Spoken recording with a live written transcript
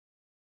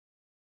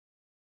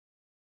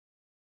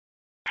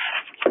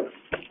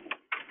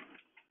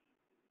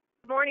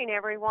morning,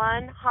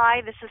 everyone.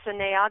 Hi, this is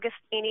Anae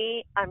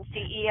Agostini. I'm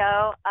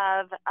CEO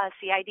of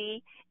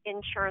CID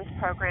Insurance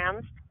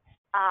Programs.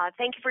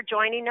 Thank you for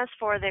joining us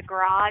for the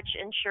Garage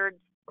Insured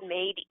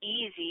Made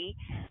Easy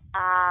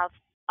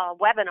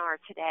webinar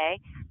today.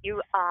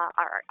 You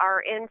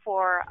are in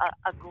for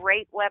a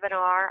great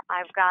webinar.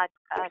 I've got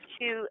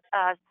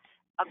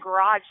a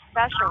garage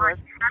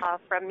specialist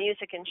from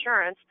Music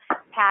Insurance,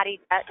 Patty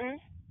Dutton,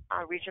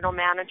 Regional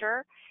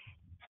Manager,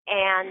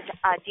 and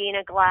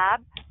Dina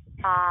Glab,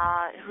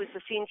 who's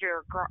the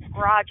senior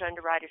garage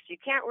underwriter. So you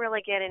can't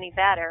really get any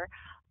better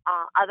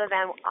other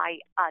than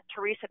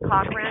Teresa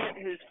Cochran,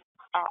 who's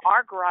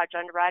our garage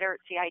underwriter at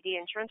CID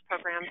Insurance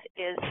Programs,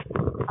 is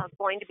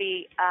going to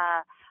be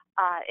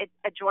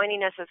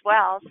joining us as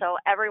well. So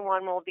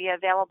everyone will be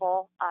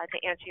available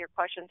to answer your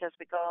questions as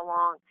we go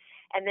along.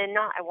 And then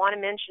I want to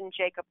mention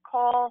Jacob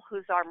Cole,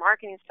 who's our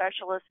marketing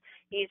specialist.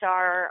 He's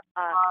our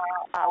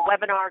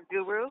webinar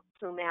guru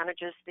who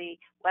manages the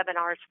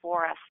webinars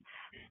for us.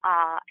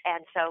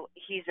 And so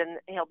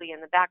he'll be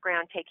in the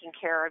background taking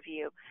care of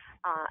you.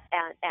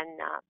 And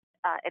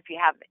if you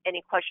have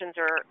any questions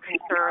or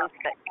concerns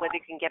that whether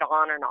you can get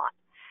on or not.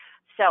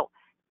 So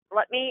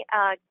let me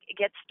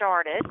get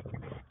started.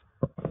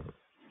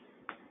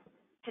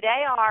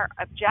 Today our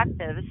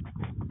objectives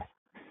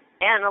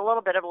and a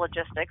little bit of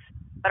logistics,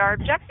 but our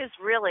objectives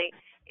really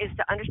is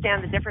to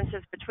understand the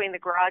differences between the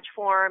garage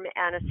form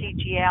and a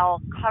CGL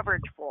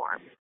coverage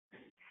form.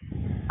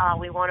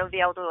 We want to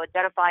be able to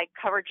identify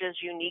coverages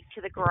unique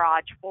to the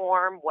garage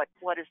form,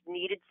 what is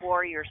needed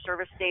for your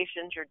service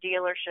stations, your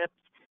dealerships,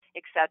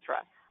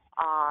 etc.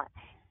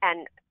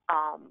 And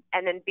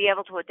then be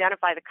able to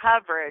identify the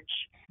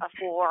coverage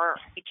for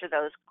each of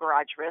those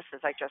garage risks,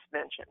 as I just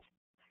mentioned.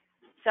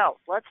 So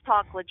let's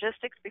talk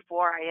logistics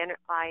before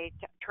I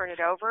turn it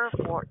over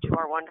to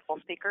our wonderful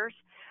speakers.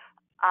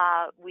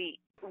 We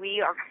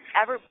are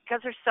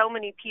because there's so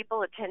many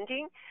people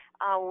attending.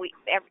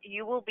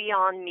 You will be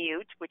on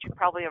mute, which you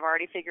probably have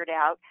already figured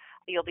out.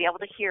 You'll be able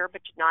to hear,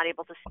 but you're not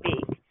able to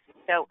speak.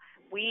 So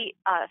we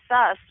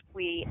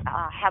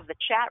have the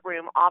chat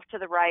room off to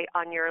the right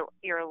on your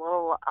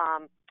little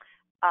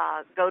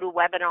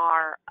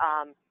GoToWebinar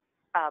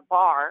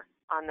bar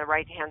on the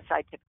right-hand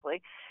side,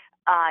 typically.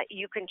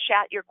 You can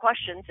chat your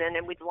questions in,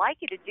 and we'd like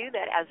you to do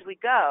that as we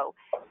go.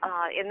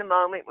 In the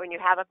moment when you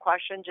have a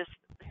question, just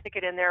stick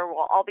it in there.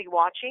 We'll all be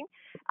watching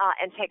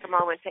and take a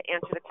moment to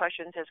answer the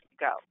questions as we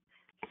go.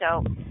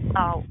 So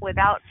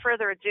without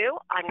further ado,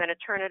 I'm going to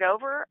turn it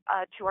over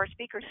to our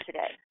speakers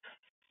today.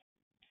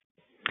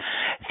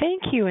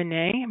 Thank you,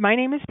 Anae. My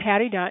name is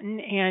Patty Dutton,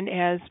 and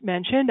as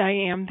mentioned, I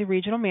am the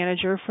regional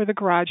manager for the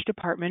garage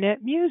department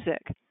at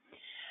Music.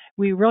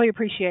 We really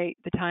appreciate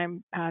the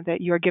time that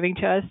you are giving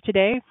to us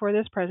today for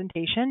this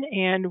presentation,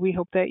 and we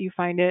hope that you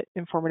find it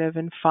informative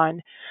and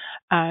fun.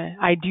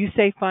 I do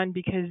say fun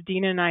because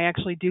Dina and I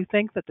actually do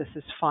think that this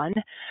is fun.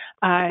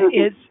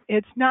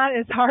 It's not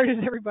as hard as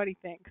everybody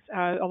thinks.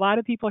 A lot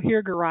of people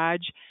hear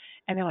garage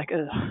and they're like,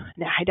 ugh,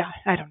 nah,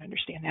 I don't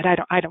understand that.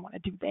 I don't want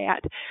to do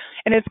that.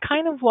 And it's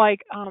kind of like,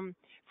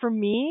 for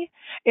me,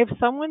 if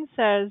someone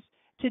says,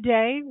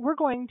 today we're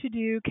going to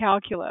do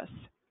calculus,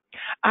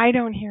 I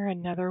don't hear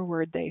another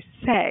word they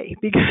say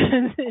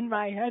because in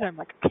my head I'm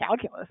like,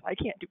 calculus? I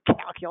can't do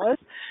calculus.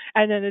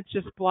 And then it's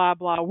just blah,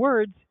 blah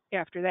words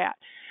after that.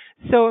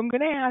 So I'm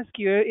going to ask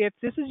you, if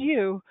this is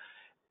you,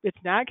 it's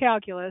not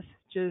calculus,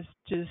 just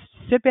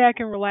sit back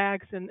and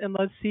relax and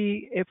let's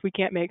see if we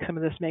can't make some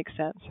of this make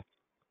sense.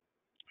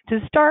 To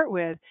start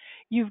with,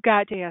 you've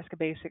got to ask a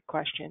basic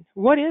question.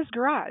 What is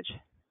garage?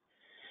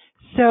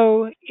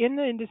 So in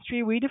the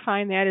industry, we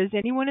define that as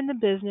anyone in the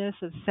business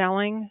of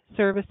selling,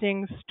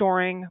 servicing,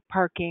 storing,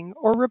 parking,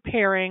 or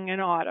repairing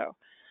an auto.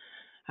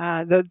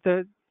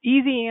 The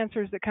easy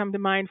answers that come to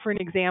mind for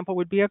an example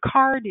would be a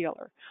car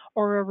dealer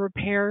or a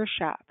repair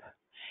shop,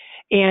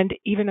 and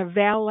even a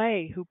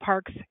valet who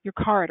parks your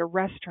car at a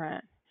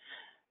restaurant.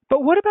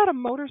 But what about a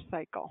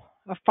motorcycle,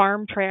 a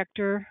farm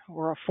tractor,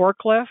 or a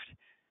forklift?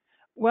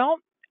 Well,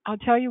 I'll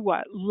tell you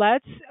what.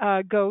 Let's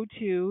go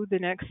to the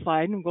next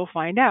slide and we'll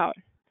find out.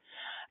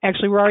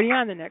 Actually, we're already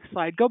on the next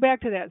slide. Go back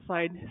to that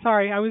slide.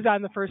 Sorry, I was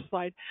on the first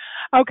slide.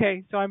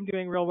 Okay, so I'm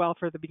doing real well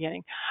for the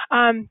beginning.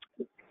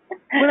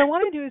 What I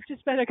want to do is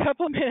just spend a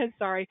couple of minutes,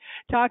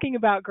 talking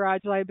about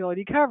garage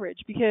liability coverage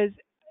because,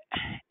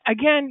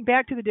 again,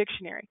 back to the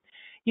dictionary.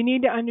 You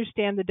need to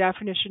understand the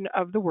definition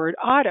of the word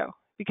auto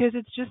because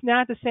it's just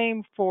not the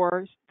same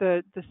for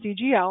the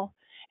CGL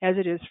as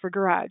it is for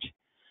garage.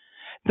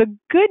 The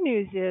good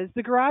news is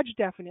the garage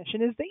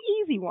definition is the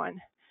easy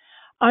one.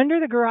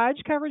 Under the garage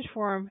coverage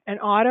form, an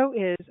auto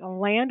is a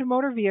land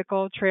motor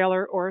vehicle,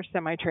 trailer, or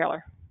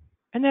semi-trailer.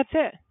 And that's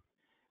it.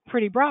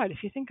 Pretty broad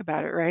if you think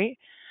about it, right?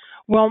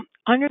 Well,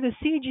 under the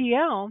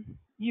CGL,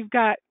 you've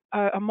got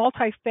a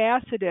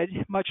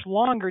multifaceted, much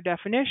longer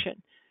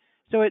definition.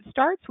 So it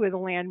starts with a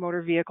land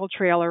motor vehicle,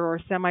 trailer,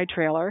 or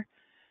semi-trailer,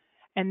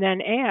 and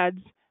then adds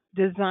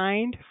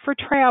designed for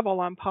travel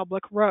on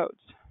public roads.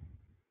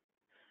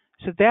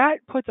 So that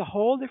puts a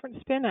whole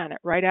different spin on it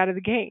right out of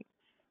the gate.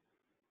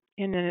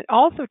 And then it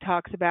also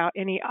talks about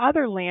any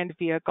other land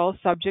vehicle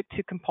subject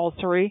to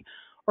compulsory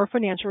or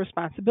financial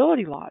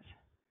responsibility laws.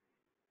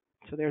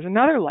 So there's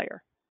another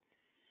layer.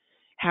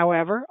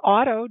 However,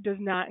 auto does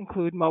not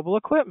include mobile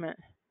equipment.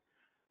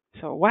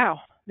 So wow,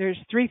 there's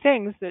three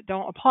things that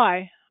don't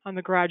apply on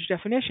the garage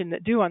definition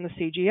that do on the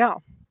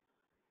CGL.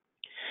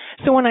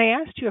 So when I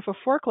asked you if a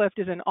forklift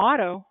is an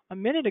auto a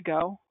minute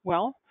ago,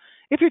 well,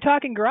 if you're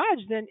talking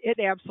garage, then it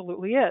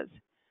absolutely is.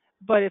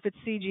 But if it's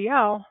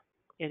CGL,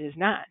 it is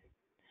not.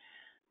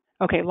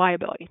 Okay,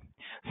 liability.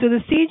 So the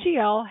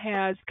CGL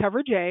has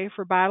coverage A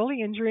for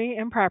bodily injury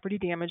and property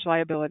damage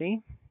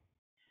liability.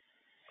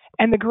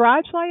 And the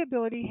garage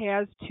liability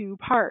has two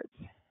parts.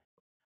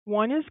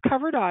 One is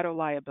covered auto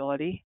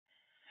liability,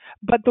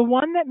 but the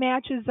one that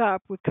matches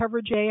up with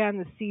coverage A on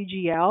the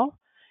CGL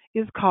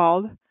is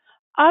called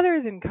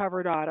other than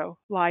covered auto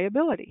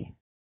liability.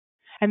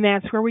 And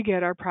that's where we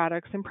get our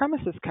products and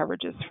premises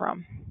coverages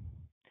from.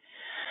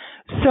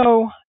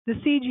 So the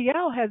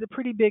CGL has a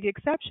pretty big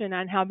exception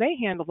on how they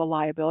handle the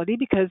liability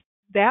because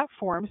that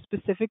form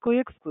specifically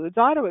excludes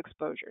auto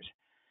exposures,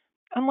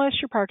 unless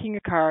you're parking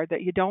a car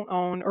that you don't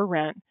own or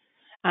rent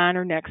on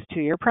or next to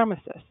your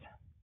premises.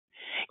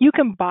 You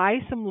can buy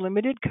some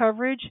limited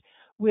coverage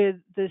with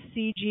the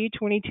CG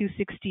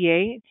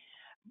 2268,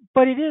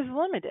 but it is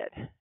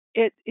limited.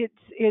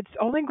 It's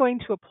only going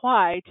to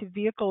apply to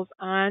vehicles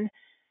on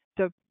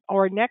the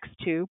or next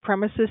to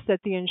premises that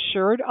the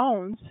insured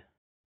owns,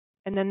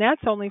 and then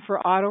that's only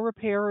for auto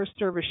repair or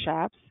service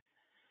shops,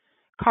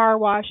 car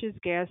washes,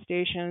 gas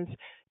stations,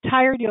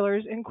 tire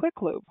dealers, and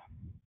quick lube.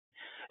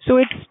 So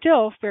it's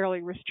still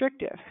fairly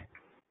restrictive.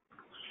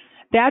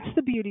 That's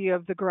the beauty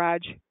of the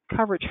garage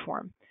coverage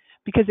form,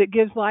 because it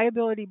gives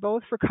liability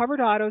both for covered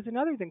autos and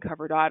other than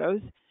covered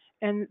autos,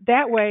 and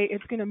that way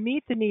it's going to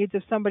meet the needs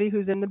of somebody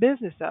who's in the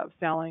business of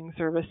selling,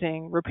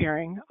 servicing,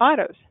 repairing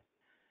autos.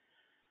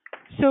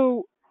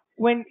 So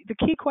when the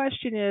key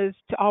question is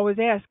to always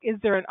ask, is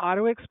there an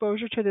auto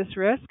exposure to this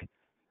risk?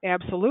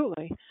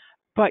 Absolutely.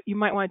 But you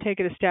might want to take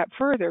it a step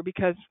further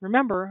because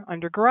remember,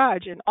 under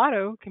garage, an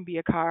auto can be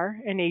a car,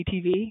 an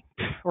ATV,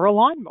 or a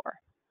lawnmower.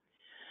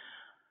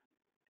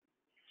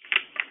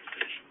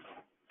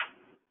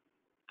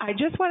 I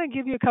just want to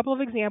give you a couple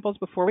of examples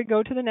before we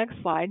go to the next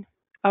slide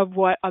of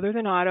what other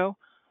than auto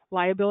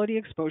liability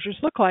exposures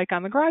look like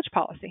on the garage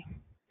policy.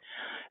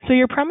 So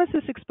your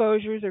premises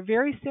exposures are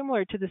very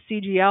similar to the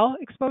CGL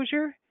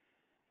exposure,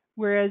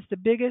 whereas the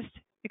biggest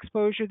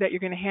exposure that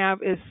you're going to have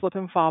is slip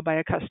and fall by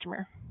a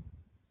customer.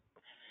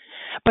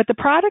 But the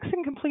products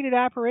and completed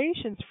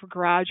operations for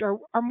garage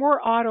are more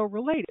auto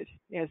related,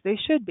 as they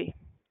should be,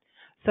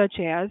 such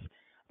as,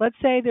 let's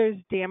say there's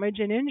damage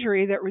and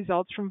injury that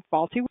results from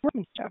faulty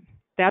workmanship.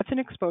 That's an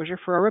exposure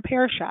for a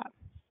repair shop.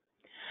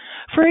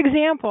 For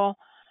example,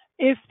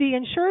 if the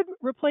insured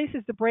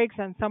replaces the brakes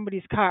on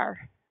somebody's car,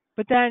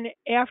 but then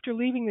after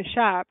leaving the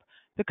shop,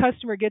 the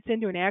customer gets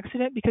into an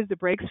accident because the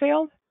brakes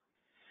failed,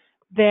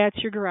 that's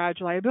your garage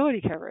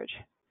liability coverage.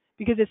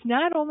 Because it's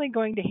not only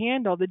going to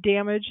handle the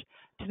damage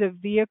to the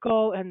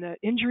vehicle and the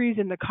injuries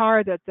in the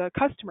car that the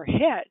customer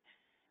hit,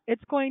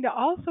 it's going to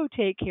also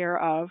take care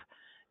of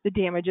the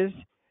damages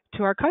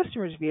to our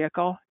customer's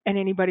vehicle and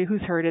anybody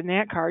who's hurt in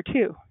that car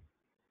too.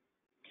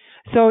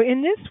 So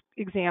in this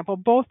example,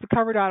 both the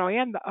covered auto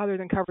and the other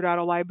than covered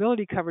auto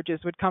liability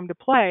coverages would come to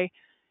play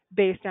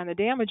based on the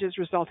damages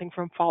resulting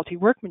from faulty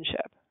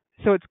workmanship.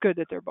 So it's good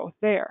that they're both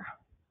there.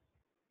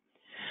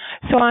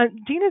 So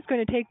Dina's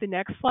going to take the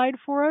next slide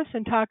for us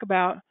and talk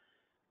about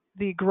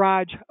the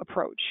garage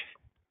approach.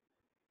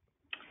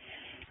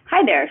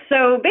 Hi there.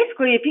 So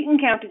basically, if you can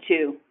count to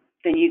two,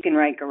 then you can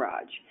write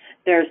garage.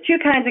 There's two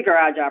kinds of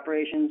garage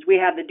operations. We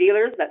have the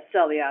dealers that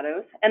sell the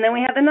autos, and then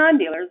we have the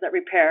non-dealers that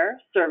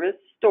repair, service,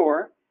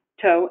 store,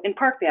 tow, and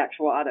park the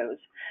actual autos.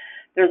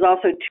 There's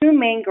also two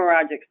main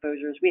garage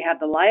exposures. We have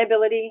the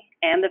liability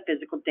and the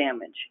physical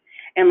damage.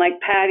 And like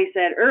Patty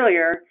said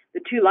earlier, the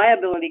two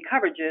liability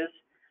coverages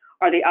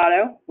are the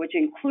auto, which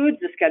includes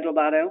the scheduled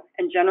auto,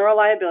 and general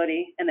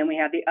liability, and then we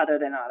have the other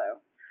than auto.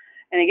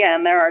 And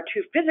again, there are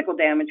two physical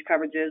damage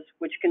coverages,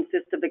 which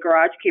consist of the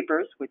garage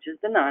keepers, which is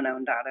the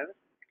non-owned autos,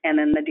 and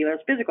then the dealer's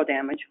physical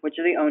damage, which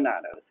are the owned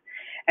autos.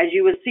 As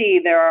you will see,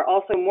 there are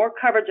also more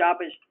coverage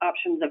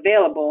options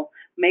available,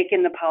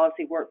 making the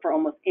policy work for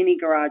almost any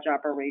garage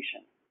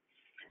operation.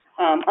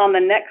 On the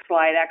next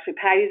slide, actually,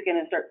 Patty's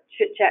going to start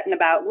chit-chatting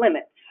about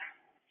limits.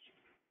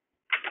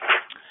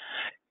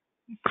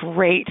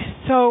 Great.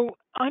 So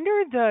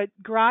under the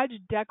garage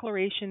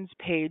declarations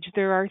page,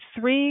 there are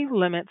three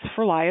limits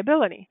for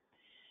liability.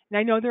 And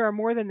I know there are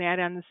more than that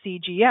on the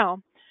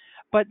CGL,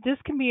 but this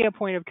can be a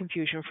point of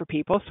confusion for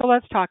people, so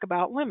let's talk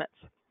about limits.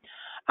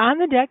 On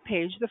the deck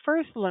page, the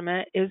first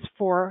limit is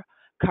for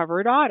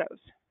covered autos.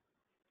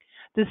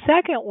 The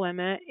second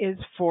limit is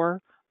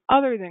for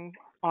other than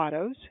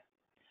autos.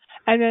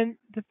 And then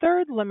the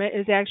third limit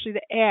is actually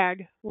the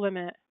ag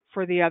limit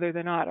for the other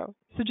than auto.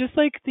 So just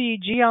like the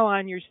GL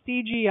on your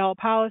CGL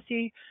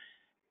policy,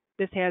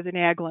 this has an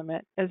ag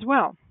limit as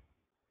well.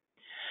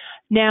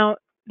 Now,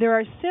 there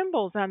are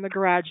symbols on the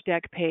garage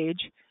deck page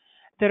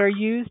that are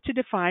used to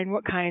define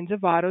what kinds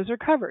of autos are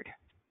covered.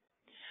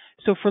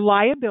 So for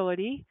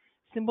liability,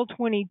 symbol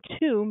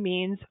 22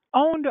 means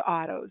owned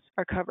autos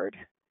are covered,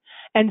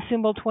 and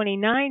symbol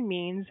 29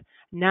 means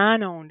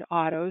non-owned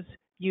autos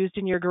used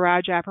in your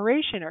garage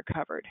operation are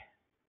covered.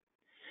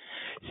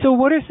 So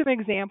what are some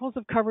examples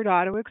of covered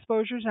auto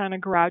exposures on a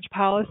garage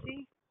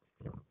policy?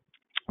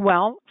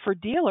 Well, for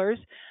dealers,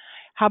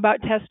 how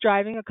about test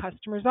driving a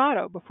customer's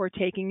auto before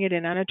taking it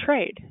in on a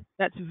trade?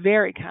 That's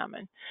very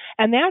common.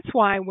 And that's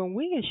why when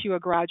we issue a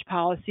garage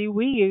policy,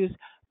 we use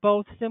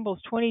both symbols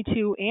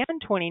 22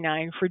 and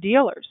 29 for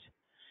dealers.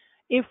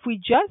 If we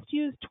just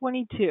use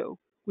 22,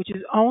 which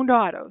is owned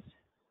autos,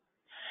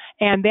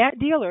 and that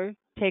dealer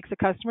takes a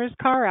customer's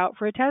car out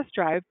for a test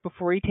drive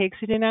before he takes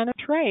it in on a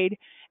trade,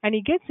 and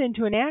he gets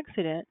into an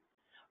accident,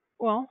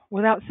 well,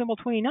 without symbol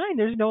 29,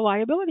 there's no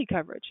liability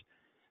coverage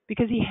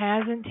because he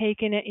hasn't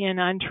taken it in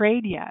on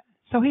trade yet,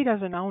 so he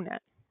doesn't own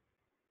it.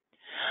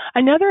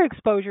 Another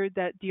exposure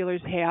that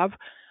dealers have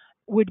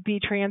would be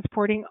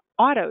transporting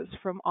autos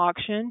from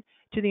auction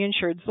to the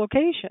insured's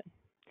location.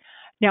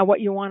 Now,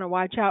 what you want to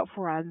watch out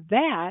for on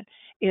that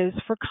is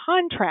for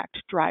contract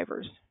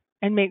drivers,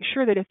 and make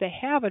sure that if they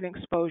have an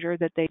exposure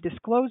that they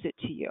disclose it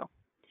to you.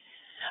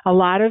 A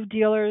lot of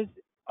dealers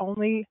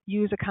only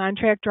use a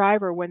contract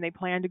driver when they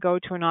plan to go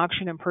to an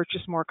auction and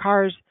purchase more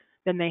cars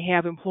than they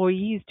have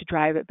employees to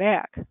drive it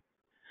back.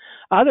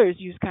 Others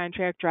use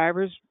contract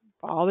drivers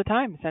all the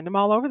time, send them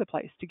all over the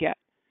place to get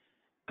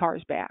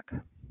cars back.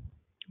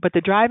 But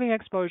the driving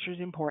exposure is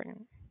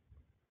important.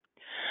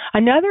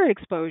 Another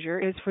exposure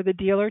is for the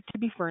dealer to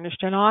be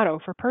furnished an auto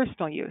for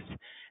personal use.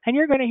 And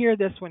you're going to hear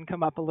this one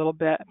come up a little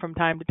bit from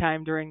time to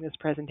time during this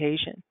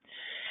presentation.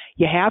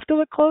 You have to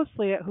look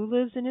closely at who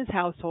lives in his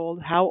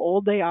household, how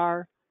old they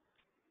are.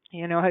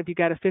 You know, have you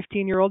got a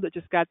 15-year-old that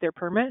just got their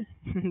permit?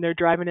 They're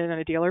driving it on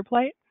a dealer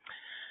plate.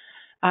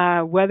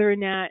 Whether or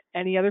not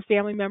any other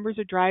family members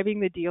are driving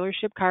the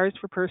dealership cars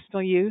for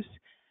personal use.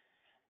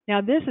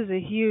 Now, this is a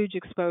huge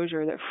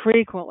exposure that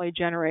frequently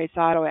generates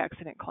auto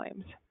accident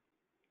claims.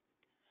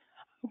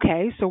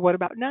 Okay, so what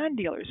about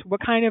non-dealers? What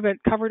kind of a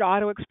covered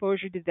auto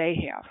exposure do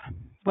they have?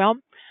 Well,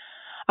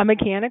 a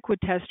mechanic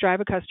would test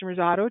drive a customer's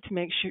auto to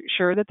make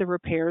sure that the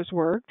repairs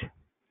worked.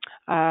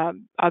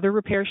 Other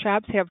repair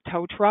shops have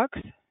tow trucks,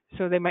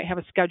 so they might have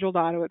a scheduled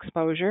auto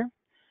exposure.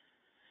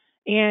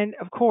 And,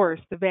 of course,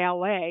 the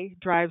valet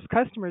drives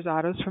customers'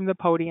 autos from the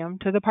podium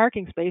to the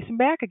parking space and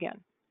back again.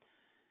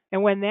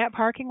 And when that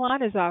parking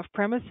lot is off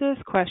premises,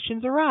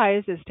 questions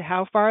arise as to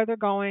how far they're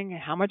going,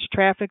 how much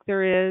traffic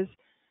there is,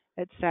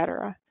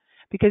 etc.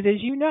 Because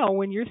as you know,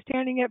 when you're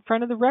standing at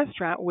front of the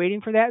restaurant waiting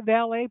for that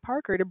valet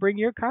parker to bring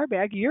your car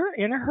back, you're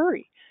in a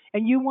hurry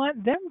and you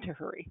want them to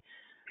hurry.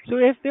 So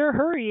if they're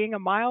hurrying a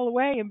mile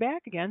away and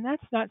back again,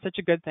 that's not such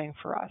a good thing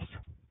for us.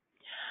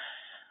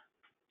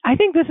 I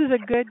think this is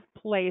a good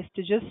place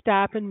to just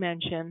stop and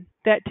mention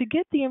that to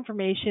get the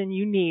information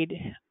you need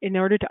in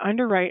order to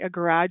underwrite a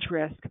garage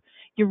risk,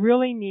 you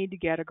really need to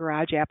get a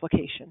garage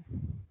application.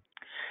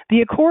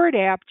 The Accord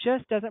app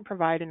just doesn't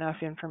provide enough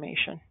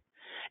information.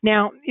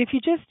 Now, if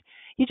you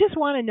just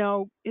want to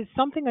know if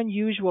something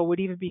unusual would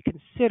even be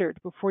considered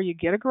before you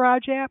get a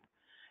garage app,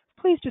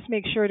 please just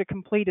make sure to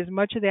complete as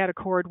much of that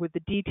Accord with the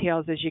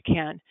details as you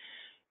can.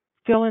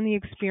 Fill in the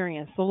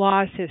experience, the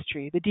loss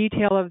history, the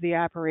detail of the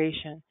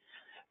operation.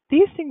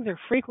 These things are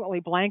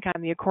frequently blank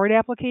on the Accord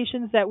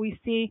applications that we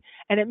see,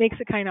 and it makes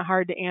it kind of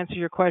hard to answer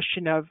your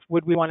question of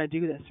would we want to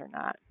do this or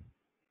not.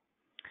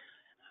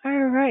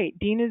 All right,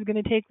 Dina's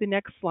going to take the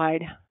next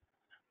slide.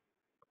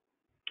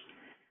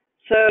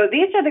 So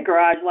these are the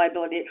garage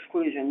liability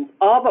exclusions.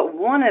 All but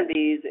one of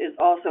these is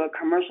also a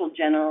commercial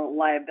general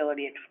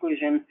liability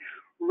exclusion.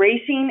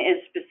 Racing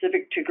is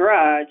specific to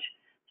garage,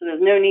 so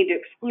there's no need to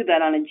exclude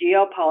that on a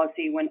GL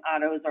policy when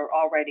autos are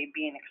already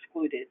being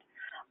excluded.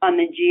 On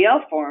the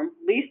GL form,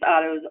 leased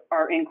autos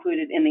are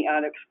included in the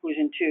auto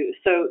exclusion too.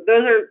 So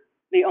those are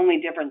the only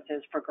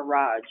differences for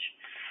garage.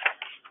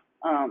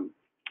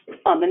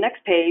 On the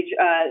next page,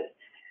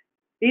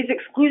 these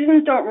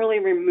exclusions don't really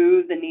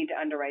remove the need to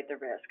underwrite the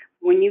risk.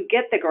 When you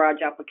get the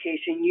garage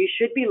application, you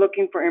should be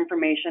looking for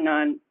information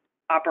on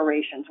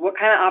operations. What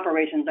kind of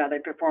operations are they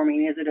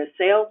performing? Is it a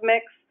sales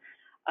mix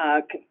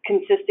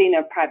consisting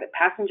of private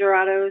passenger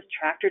autos,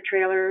 tractor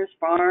trailers,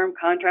 farm,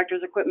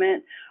 contractors'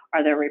 equipment?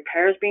 Are there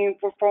repairs being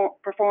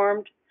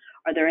performed?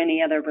 Are there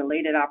any other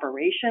related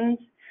operations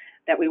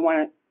that we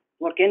want to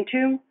look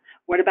into?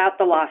 What about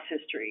the loss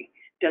history?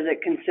 Does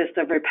it consist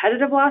of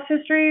repetitive loss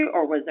history,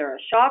 or was there a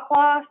shock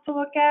loss to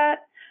look at?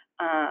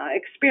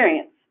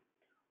 Experience.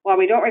 While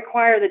we don't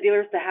require the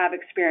dealers to have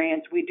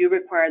experience, we do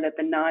require that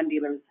the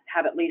non-dealers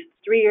have at least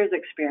 3 years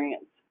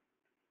experience.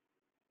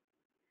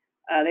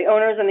 The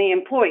owners and the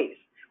employees.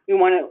 We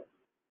want to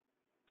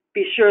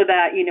be sure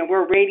that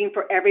we're rating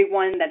for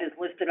everyone that is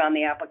listed on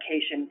the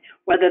application,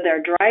 whether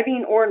they're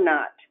driving or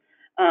not.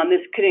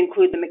 This could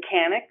include the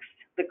mechanics,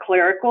 the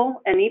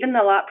clerical, and even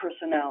the lot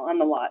personnel on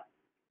the lot.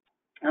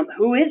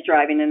 Who is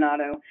driving an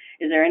auto?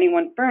 Is there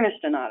anyone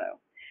furnished an auto?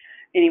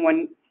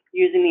 Anyone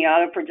using the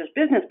auto for just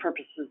business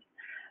purposes?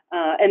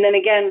 And then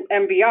again,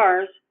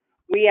 MVRs,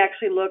 we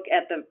actually look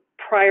at the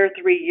prior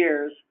 3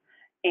 years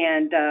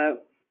and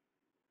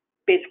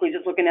basically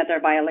just looking at their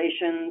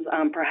violations.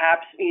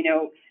 Perhaps,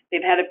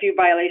 they've had a few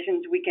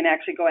violations, we can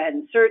actually go ahead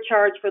and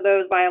surcharge for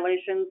those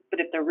violations. But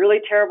if they're really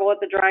terrible at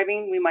the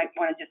driving, we might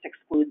want to just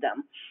exclude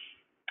them.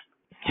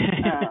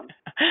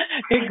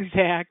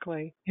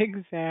 Exactly.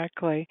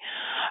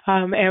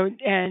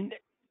 And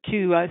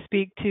to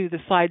speak to the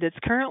slide that's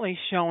currently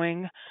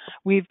showing,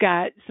 we've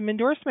got some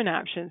endorsement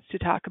options to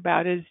talk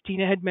about. As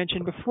Dina had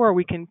mentioned before,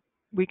 we can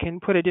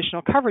put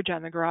additional coverage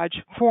on the garage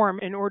form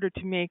in order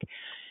to make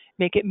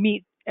it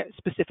meet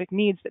specific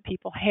needs that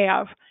people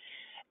have.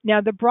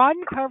 Now, the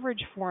broadened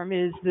coverage form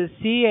is the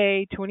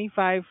CA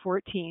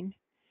 2514,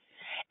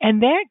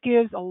 and that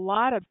gives a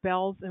lot of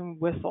bells and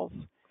whistles.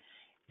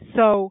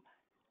 So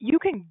you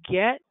can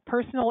get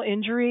personal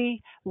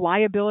injury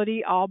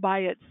liability all by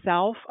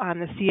itself on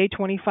the CA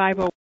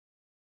 2501.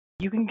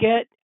 You can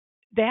get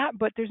that,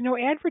 but there's no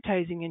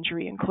advertising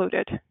injury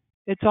included.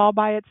 It's all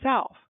by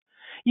itself.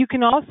 You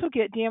can also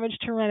get damage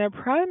to rented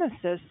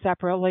premises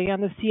separately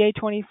on the CA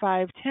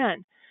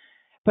 2510.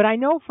 But I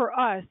know for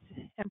us,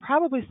 and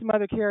probably some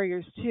other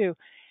carriers too,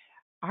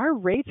 our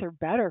rates are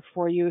better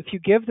for you if you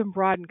give them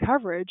broadened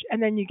coverage,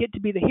 and then you get to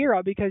be the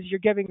hero because you're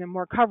giving them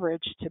more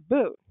coverage to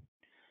boot.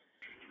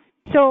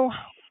 So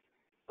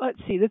let's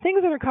see, the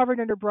things that are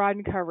covered under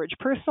broadened coverage.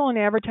 Personal and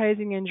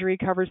advertising injury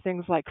covers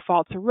things like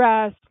false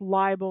arrest,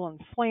 libel, and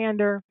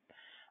slander.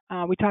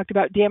 We talked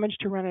about damage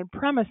to rented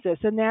premises,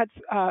 and that's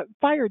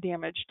fire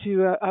damage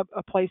to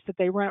a place that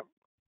they rent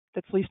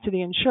that's leased to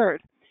the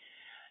insured.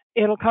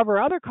 It'll cover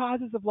other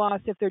causes of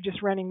loss if they're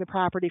just renting the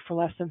property for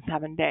less than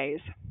 7 days.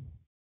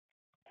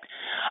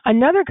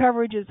 Another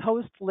coverage is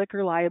host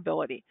liquor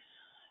liability.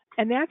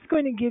 And that's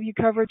going to give you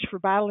coverage for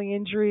bodily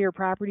injury or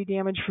property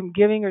damage from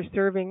giving or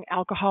serving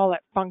alcohol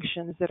at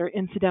functions that are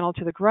incidental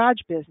to the garage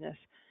business,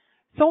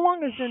 so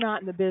long as they're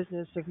not in the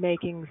business of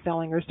making,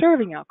 selling, or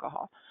serving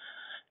alcohol.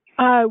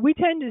 We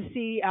tend to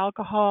see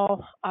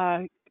alcohol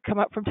come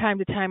up from time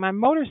to time on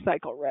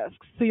motorcycle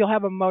risks. So you'll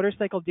have a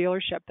motorcycle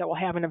dealership that will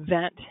have an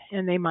event,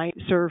 and they might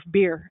serve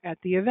beer at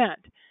the event.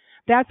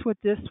 That's what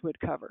this would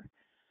cover.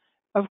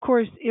 Of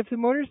course, if the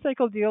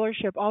motorcycle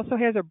dealership also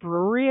has a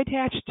brewery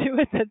attached to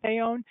it that they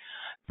own,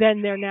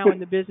 then they're now in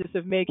the business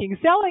of making,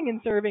 selling, and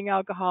serving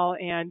alcohol,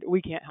 and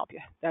we can't help you.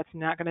 That's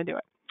not going to do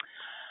it.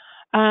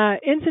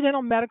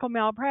 Incidental medical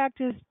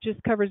malpractice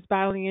just covers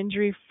bodily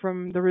injury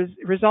from the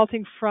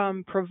resulting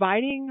from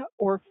providing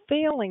or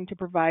failing to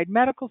provide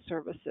medical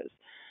services.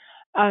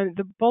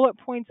 The bullet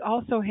points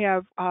also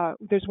have,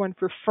 there's one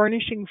for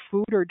furnishing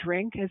food or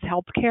drink as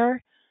health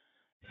care.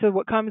 So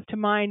what comes to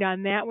mind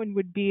on that one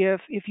would be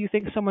if you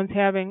think someone's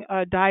having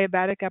a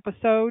diabetic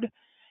episode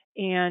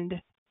and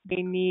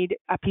they need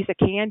a piece of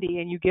candy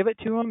and you give it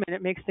to them and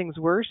it makes things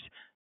worse,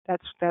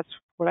 that's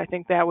what I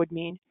think that would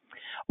mean.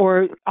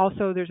 Or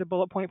also there's a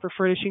bullet point for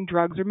furnishing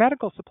drugs or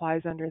medical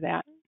supplies under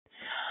that.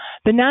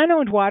 The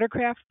non-owned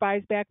watercraft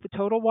buys back the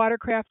total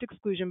watercraft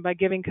exclusion by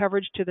giving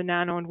coverage to the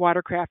non-owned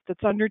watercraft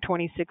that's under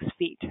 26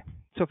 feet.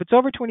 So if it's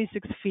over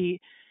 26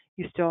 feet,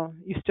 you still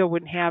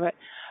wouldn't have it.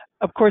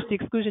 Of course, the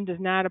exclusion does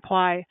not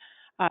apply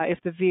if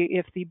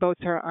the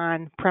boats are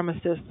on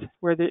premises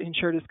where the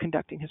insured is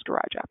conducting his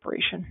garage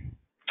operation.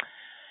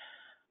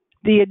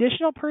 The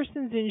additional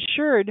persons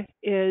insured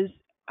is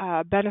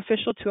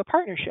beneficial to a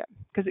partnership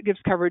because it gives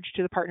coverage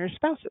to the partner's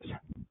spouses.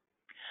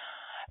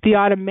 The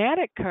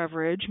automatic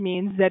coverage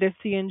means that if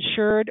the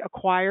insured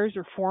acquires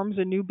or forms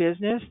a new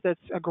business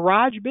that's a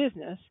garage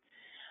business,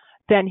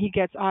 then he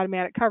gets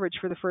automatic coverage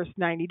for the first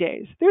 90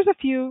 days. There's a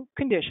few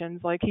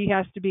conditions, like he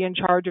has to be in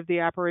charge of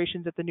the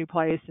operations at the new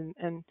place and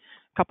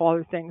a couple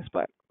other things,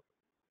 but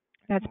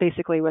that's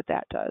basically what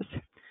that does.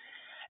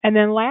 And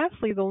then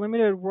lastly, the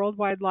limited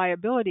worldwide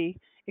liability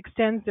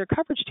extends their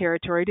coverage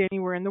territory to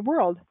anywhere in the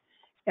world,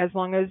 as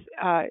long as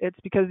it's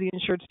because the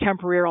insured's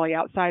temporarily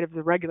outside of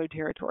the regular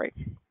territory.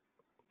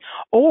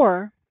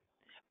 Or,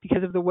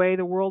 because of the way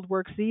the world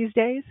works these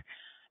days,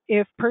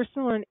 if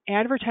personal and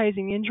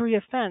advertising injury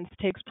offense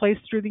takes place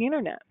through the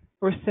internet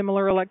or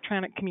similar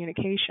electronic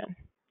communication.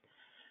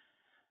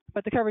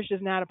 But the coverage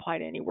does not apply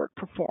to any work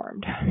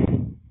performed.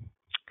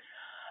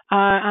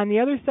 On the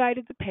other side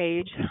of the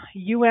page,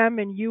 UM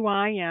and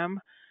UIM,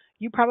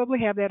 you probably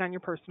have that on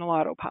your personal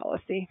auto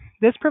policy.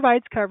 This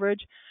provides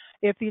coverage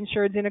if the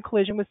insured's in a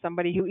collision with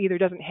somebody who either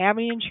doesn't have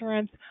any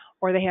insurance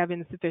or they have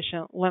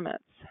insufficient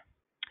limits.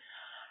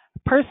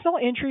 Personal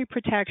injury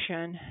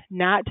protection,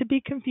 not to be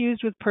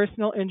confused with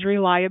personal injury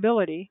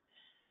liability,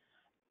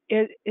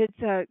 it's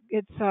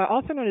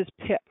also known as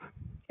PIP,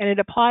 and it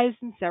applies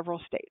in several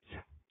states.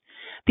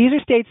 These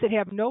are states that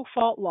have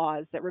no-fault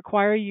laws that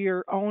require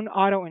your own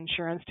auto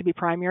insurance to be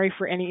primary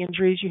for any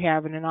injuries you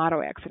have in an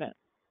auto accident.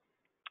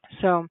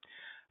 So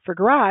for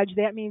garage,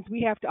 that means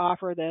we have to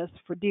offer this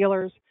for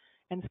dealers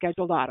and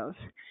scheduled autos.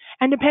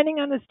 And depending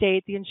on the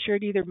state, the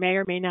insured either may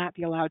or may not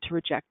be allowed to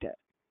reject it.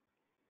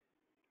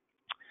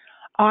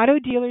 Auto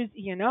dealers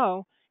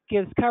E&O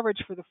gives coverage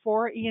for the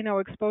 4 E&O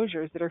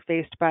exposures that are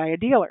faced by a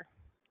dealer.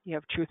 You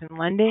have truth in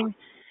lending,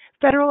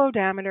 federal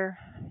odometer,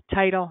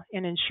 title,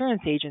 and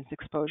insurance agents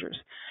exposures.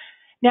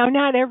 Now,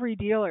 not every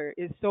dealer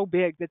is so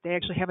big that they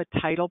actually have a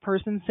title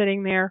person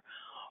sitting there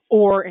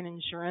or an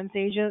insurance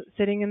agent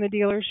sitting in the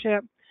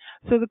dealership.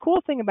 So the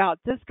cool thing about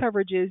this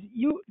coverage is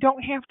you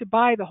don't have to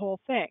buy the whole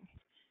thing.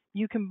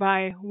 You can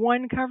buy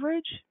one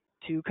coverage,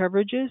 two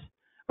coverages,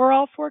 or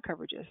all four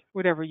coverages,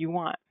 whatever you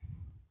want.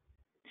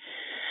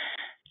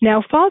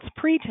 Now, false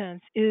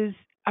pretense is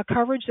a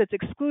coverage that's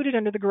excluded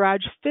under the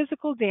garage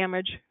physical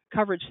damage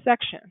coverage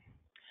section.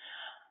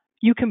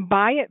 You can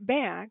buy it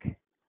back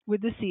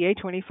with the CA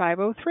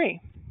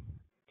 2503.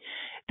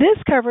 This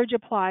coverage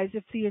applies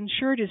if the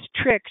insured is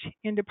tricked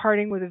into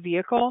parting with a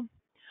vehicle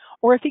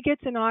or if he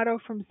gets an auto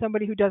from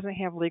somebody who doesn't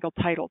have legal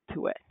title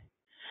to it.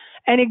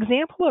 An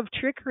example of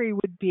trickery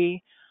would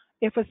be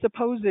if a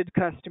supposed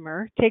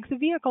customer takes a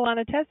vehicle on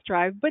a test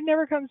drive but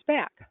never comes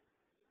back.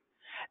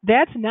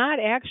 That's not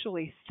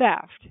actually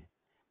theft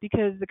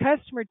because the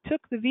customer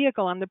took the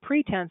vehicle on the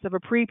pretense of a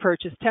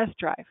pre-purchase test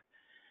drive.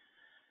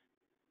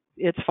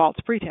 It's false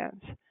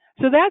pretense.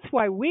 So that's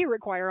why we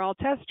require all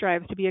test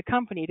drives to be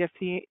accompanied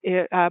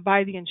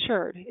by the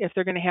insured if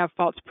they're going to have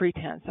false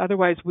pretense.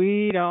 Otherwise,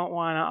 we don't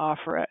want to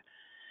offer it.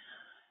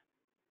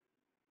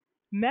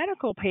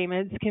 Medical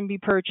payments can be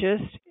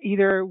purchased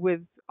either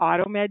with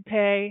auto med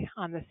pay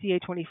on the CA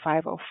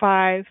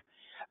 2505,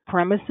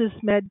 premises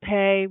med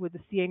pay with the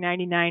CA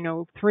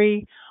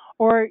 9903,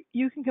 or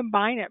you can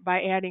combine it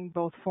by adding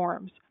both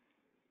forms.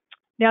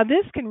 Now,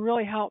 this can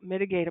really help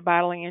mitigate a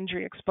bodily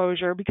injury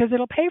exposure because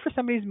it'll pay for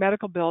somebody's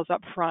medical bills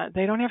up front.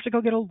 They don't have to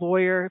go get a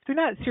lawyer. If they're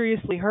not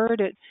seriously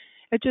hurt, it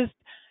just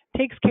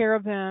takes care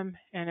of them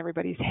and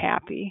everybody's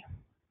happy.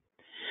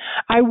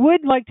 I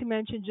would like to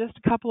mention just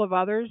a couple of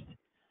others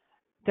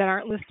that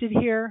aren't listed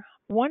here.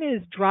 One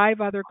is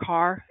drive other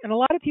car, and a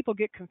lot of people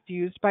get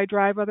confused by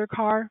drive other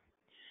car.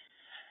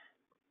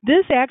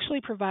 This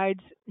actually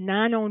provides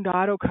non-owned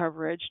auto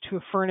coverage to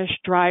a furnished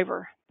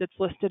driver that's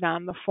listed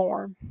on the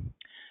form.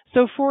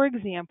 So, for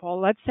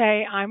example, let's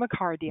say I'm a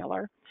car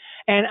dealer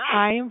and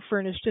I am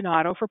furnished an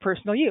auto for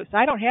personal use.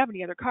 I don't have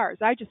any other cars.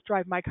 I just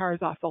drive my cars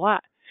off the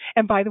lot.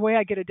 And by the way,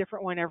 I get a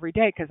different one every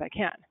day because I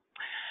can.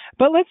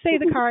 But let's say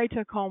the car I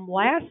took home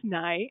last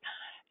night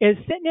is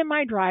sitting in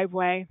my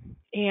driveway,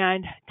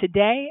 and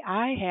today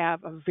I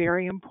have a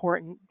very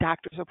important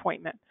doctor's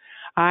appointment.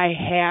 I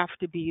have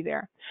to be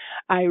there.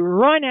 I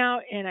run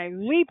out and I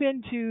leap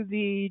into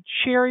the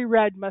cherry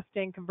red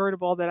Mustang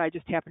convertible that I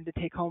just happened to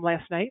take home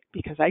last night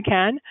because I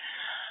can,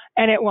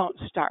 and it won't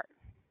start.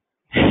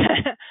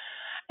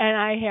 And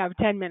I have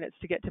 10 minutes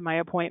to get to my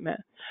appointment.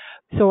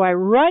 So I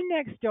run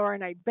next door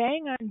and I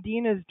bang on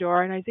Dina's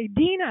door and I say,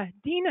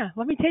 Dina,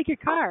 let me take your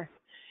car.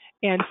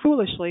 And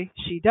foolishly,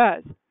 she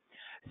does.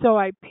 So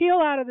I peel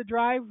out of the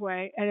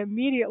driveway and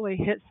immediately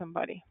hit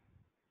somebody.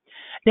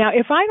 Now,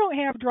 if I don't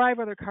have drive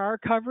other car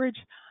coverage,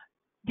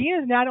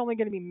 Dina's not only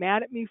going to be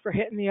mad at me for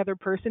hitting the other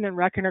person and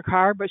wrecking her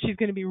car, but she's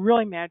going to be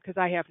really mad because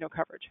I have no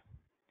coverage.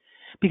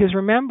 Because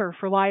remember,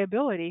 for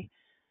liability,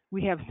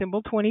 we have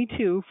symbol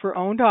 22 for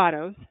owned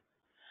autos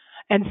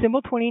and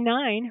symbol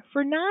 29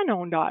 for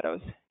non-owned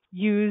autos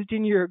used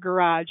in your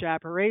garage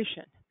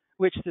operation,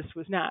 which this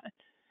was not.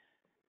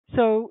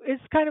 So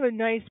it's kind of a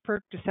nice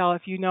perk to sell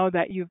if you know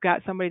that you've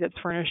got somebody that's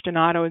furnished an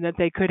auto and that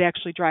they could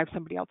actually drive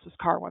somebody else's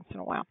car once in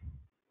a while.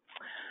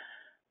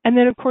 And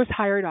then, of course,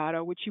 hired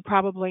auto, which you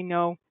probably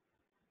know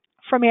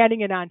from adding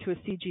it onto a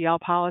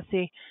CGL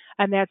policy,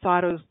 and that's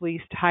autos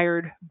leased,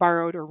 hired,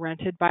 borrowed, or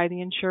rented by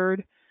the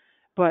insured,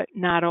 but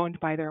not owned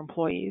by their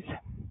employees.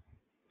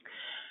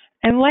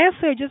 And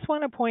lastly, I just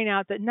want to point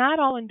out that not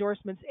all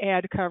endorsements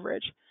add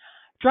coverage.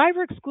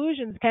 Driver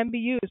exclusions can be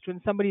used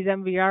when somebody's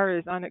MVR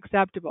is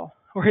unacceptable,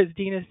 or as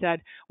Dina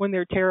said, when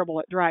they're terrible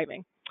at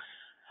driving.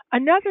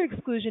 Another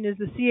exclusion is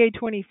the CA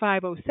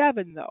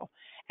 2507, though,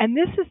 and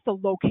this is the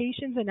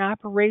locations and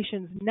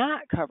operations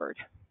not covered.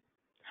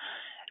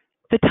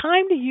 The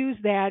time to use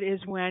that is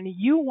when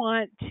you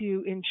want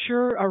to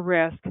insure a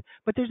risk,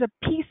 but there's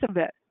a piece of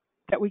it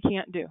that we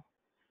can't do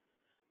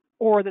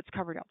or that's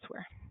covered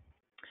elsewhere.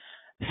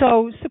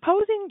 So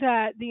supposing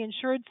that the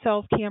insured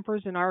sells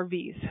campers and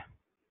RVs.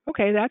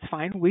 Okay, that's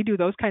fine. We do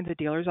those kinds of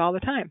dealers all the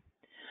time.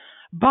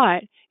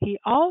 But he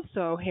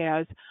also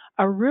has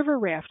a river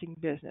rafting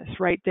business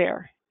right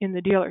there in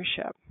the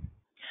dealership.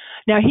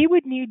 Now, he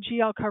would need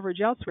GL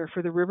coverage elsewhere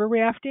for the river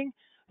rafting.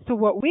 So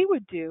what we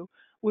would do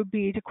would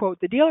be to quote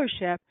the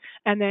dealership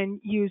and then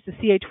use the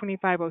CA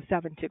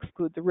 2507 to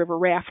exclude the river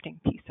rafting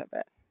piece of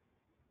it.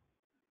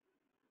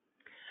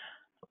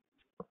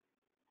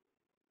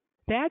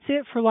 That's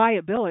it for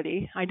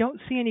liability. I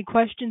don't see any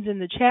questions in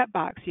the chat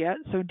box yet.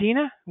 So,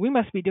 Dina, we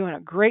must be doing a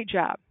great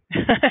job.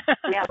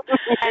 Yeah.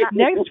 And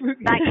Next,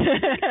 I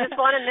just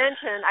want to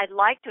mention, I'd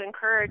like to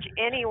encourage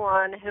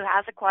anyone who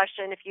has a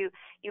question, if you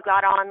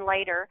got on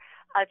later,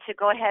 to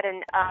go ahead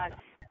and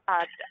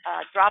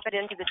drop it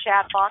into the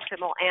chat box, and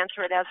we'll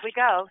answer it as we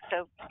go.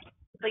 So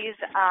please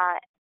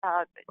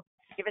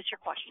give us your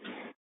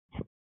question.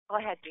 Go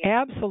ahead,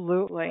 Dina.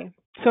 Absolutely.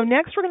 So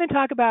next we're going to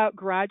talk about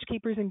garage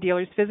keepers and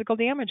dealers' physical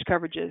damage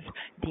coverages.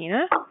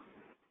 Dina?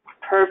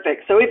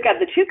 Perfect. So we've got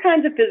the two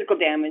kinds of physical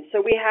damage.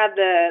 So we have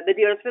the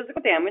dealer's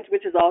physical damage,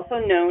 which is also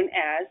known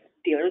as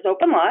dealer's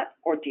open lot,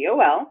 or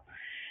DOL,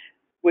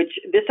 which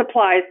this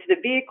applies to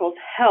the vehicles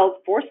held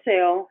for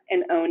sale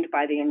and owned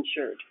by the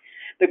insured.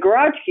 The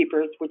garage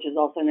keepers, which is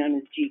also known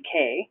as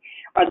GK,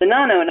 are the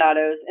non-owned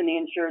autos in the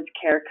insured's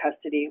care,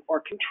 custody, or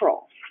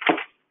control.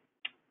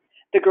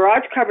 The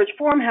garage coverage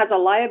form has a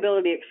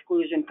liability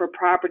exclusion for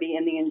property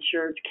in the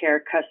insured's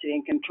care, custody,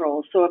 and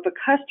control. So if a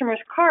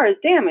customer's car is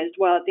damaged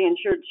while at the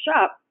insured's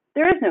shop,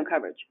 there is no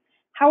coverage.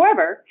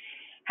 However,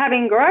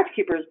 having garage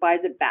keepers buys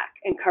it back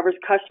and covers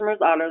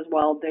customers' autos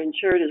while the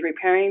insured is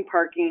repairing,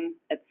 parking,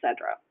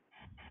 etc.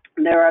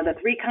 There are the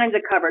three kinds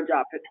of coverage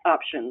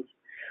options.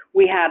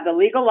 We have the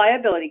legal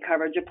liability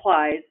coverage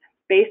applies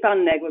based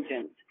on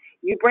negligence.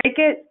 You break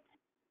it,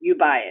 you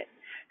buy it.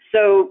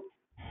 So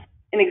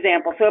an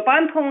example, so if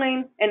I'm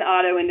pulling an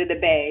auto into the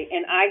bay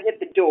and I hit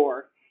the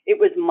door, it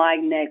was my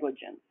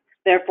negligence.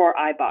 Therefore,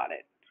 I bought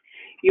it.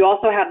 You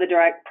also have the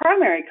direct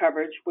primary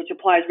coverage, which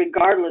applies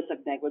regardless of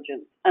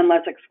negligence,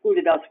 unless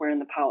excluded elsewhere in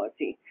the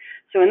policy.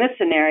 So in this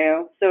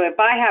scenario, so if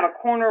I have a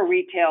corner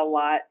retail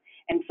lot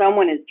and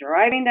someone is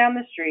driving down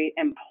the street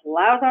and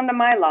plows onto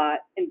my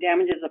lot and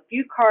damages a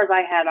few cars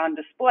I had on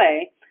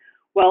display,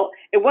 well,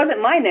 it wasn't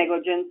my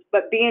negligence,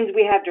 but being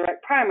we have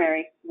direct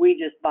primary, we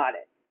just bought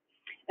it.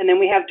 And then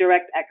we have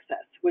direct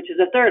excess, which is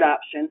a third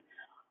option.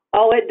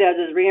 All it does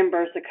is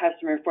reimburse the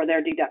customer for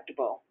their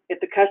deductible. If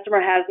the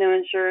customer has no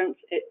insurance,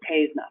 it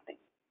pays nothing.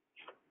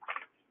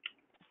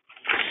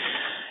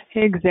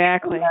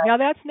 Exactly. Now,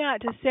 that's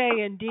not to say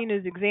in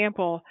Dina's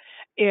example,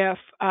 if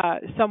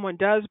someone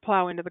does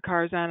plow into the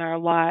cars on our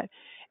lot,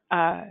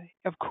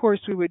 of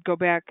course we would go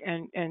back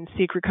and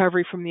seek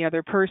recovery from the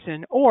other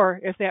person. Or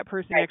if that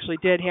person actually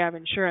did have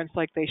insurance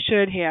like they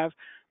should have,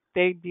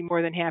 they'd be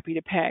more than happy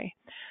to pay.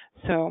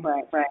 So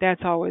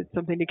that's always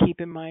something to keep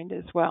in mind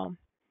as well.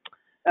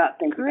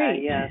 Thank you,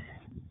 Great. yes.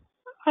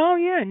 Oh,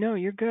 yeah, no,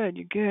 you're good.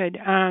 You're good.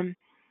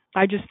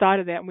 I just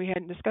thought of that, and we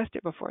hadn't discussed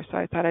it before, so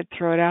I thought I'd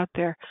throw it out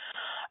there.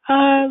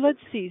 Let's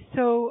see.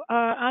 So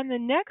on the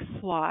next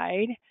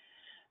slide,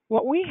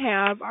 what we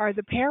have are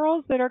the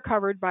perils that are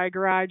covered by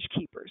garage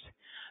keepers.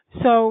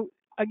 So,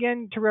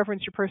 again, to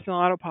reference your personal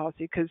auto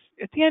policy, because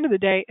at the end of the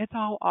day, it's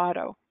all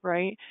auto,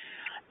 right?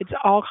 It's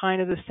all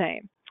kind of the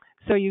same.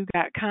 So you've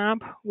got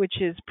comp, which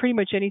is pretty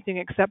much anything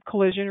except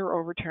collision or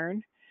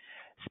overturn,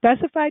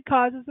 specified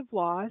causes of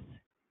loss,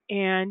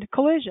 and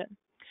collision.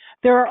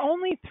 There are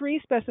only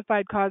 3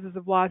 specified causes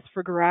of loss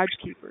for garage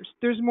keepers.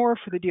 There's more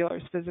for the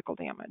dealer's physical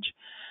damage.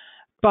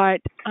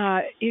 But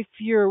if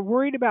you're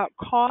worried about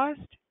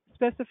cost,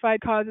 specified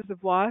causes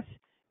of loss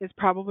is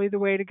probably the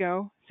way to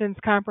go, since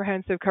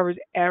comprehensive covers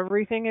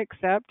everything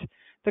except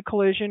the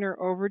collision or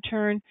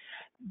overturn.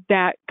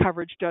 That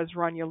coverage does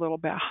run you a little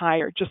bit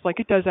higher, just like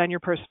it does on your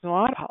personal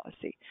auto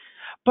policy.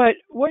 But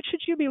what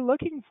should you be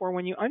looking for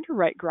when you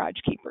underwrite garage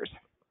keepers?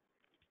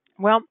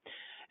 Well,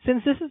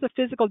 since this is a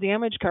physical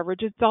damage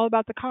coverage, it's all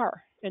about the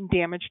car and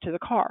damage to the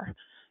car.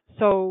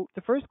 So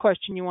the first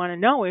question you want to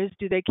know is,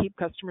 do they keep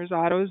customers'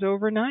 autos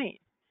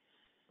overnight?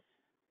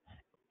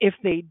 If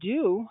they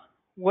do,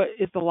 what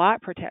is the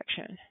lot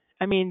protection?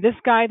 I mean, this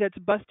guy that's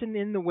busting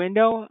in the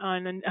window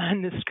on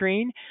the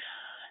screen,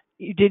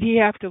 did he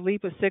have to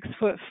leap a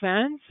 6-foot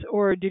fence,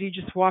 or did he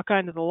just walk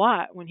onto the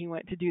lot when he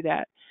went to do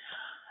that?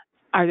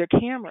 Are there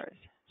cameras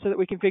so that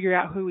we can figure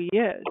out who he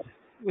is?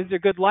 Was there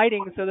good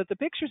lighting so that the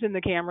pictures in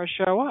the camera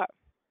show up?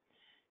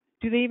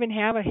 Do they even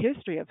have a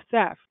history of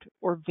theft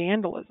or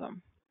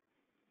vandalism?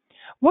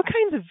 What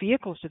kinds of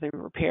vehicles do they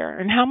repair,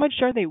 and how much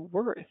are they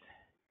worth?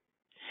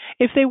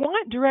 If they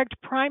want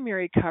direct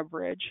primary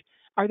coverage,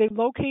 are they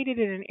located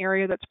in an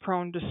area that's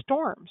prone to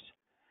storms?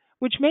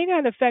 Which may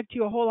not affect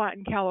you a whole lot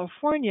in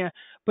California,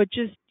 but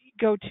just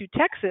go to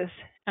Texas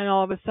and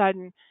all of a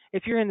sudden,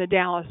 if you're in the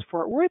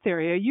Dallas-Fort Worth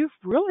area, you've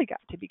really got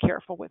to be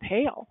careful with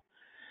hail.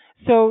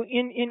 So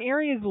in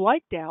areas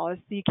like Dallas,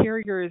 the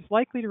carrier is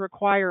likely to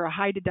require a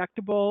high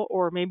deductible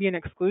or maybe an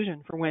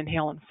exclusion for wind,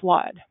 hail, and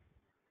flood.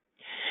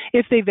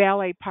 If they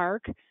valet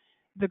park,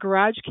 the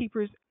garage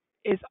keepers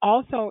is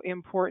also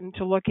important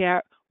to look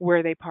at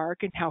where they park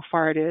and how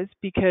far it is,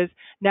 because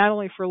not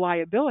only for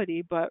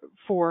liability, but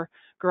for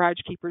garage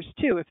keepers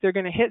too. If they're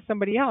going to hit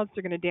somebody else,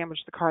 they're going to damage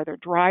the car they're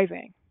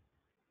driving.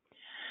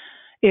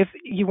 If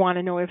you want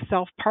to know if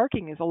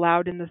self-parking is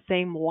allowed in the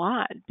same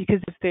lot,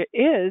 because if there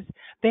is,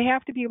 they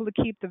have to be able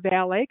to keep the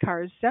valet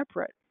cars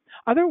separate.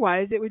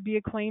 Otherwise, it would be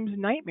a claims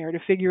nightmare to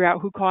figure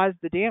out who caused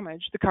the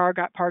damage. The car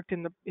got parked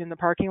in the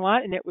parking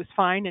lot and it was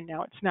fine, and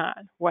now it's not.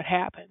 What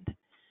happened?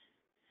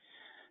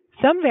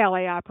 Some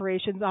valet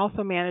operations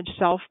also manage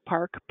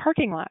self-park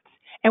parking lots,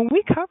 and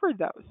we covered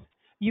those.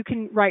 You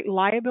can write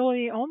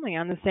liability only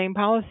on the same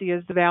policy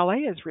as the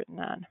valet is written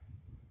on.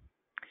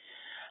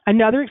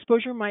 Another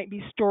exposure might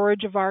be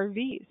storage of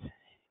RVs,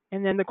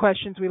 and then the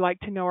questions we like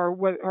to know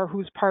are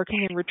who's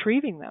parking and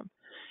retrieving them,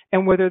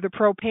 and whether the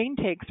propane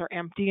tanks are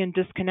empty and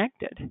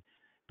disconnected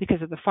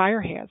because of the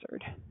fire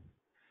hazard.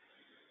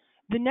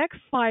 The next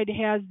slide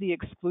has the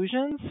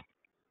exclusions.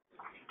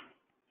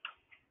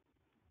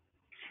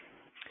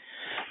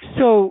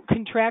 So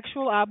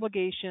contractual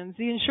obligations,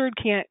 the insured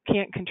cannot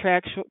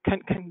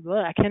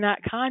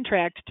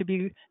contract to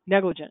be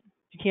negligent.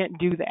 You can't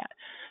do that.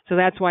 So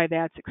that's why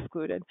that's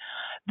excluded.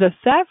 The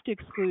theft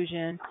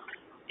exclusion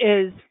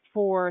is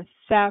for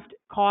theft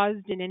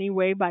caused in any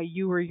way by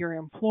you or your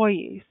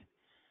employees.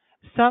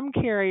 Some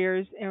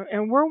carriers,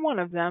 and we're one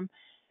of them,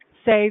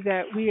 say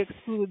that we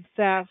exclude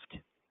theft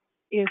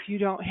if you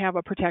don't have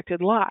a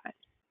protected lot,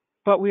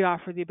 but we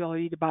offer the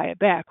ability to buy it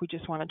back. We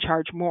just want to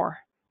charge more.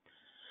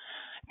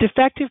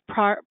 Defective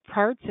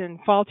parts and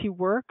faulty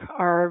work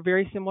are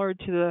very similar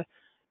to the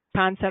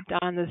concept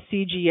on the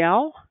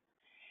CGL.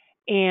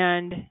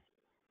 And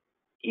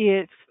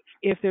if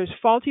there's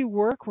faulty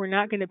work, we're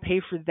not going to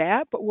pay for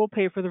that, but we'll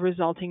pay for the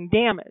resulting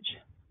damage.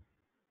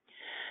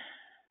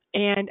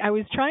 And I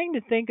was trying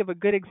to think of a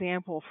good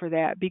example for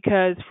that,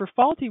 because for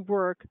faulty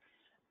work,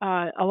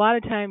 a lot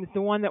of times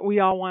the one that we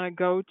all want to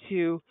go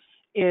to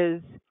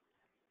is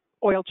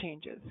oil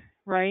changes,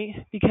 right?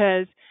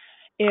 Because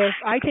if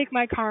I take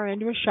my car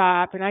into a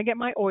shop and I get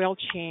my oil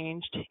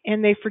changed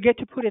and they forget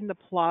to put in the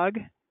plug,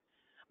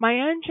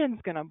 my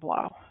engine's going to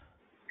blow.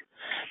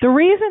 The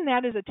reason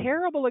that is a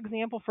terrible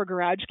example for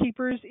garage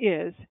keepers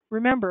is,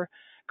 remember,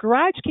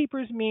 garage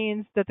keepers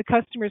means that the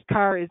customer's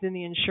car is in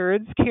the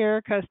insured's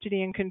care,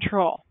 custody, and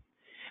control.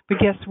 But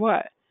guess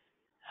what?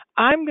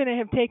 I'm going to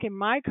have taken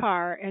my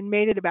car and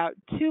made it about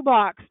 2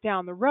 blocks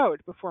down the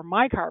road before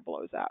my car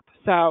blows up.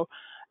 So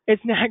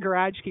it's not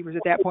garage keepers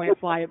at that point,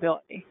 it's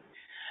liability.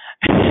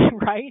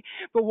 Right?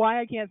 But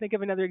why I can't think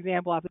of another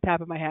example off the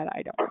top of my head,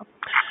 I don't know.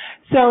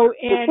 So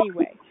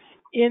anyway,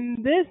 in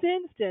this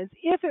instance,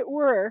 if it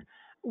were,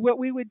 what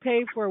we would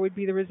pay for would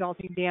be the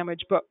resulting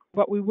damage, but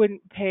we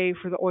wouldn't pay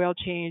for the oil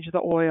change,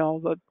 the oil,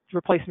 the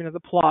replacement of the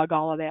plug,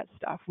 all of that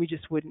stuff. We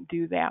just wouldn't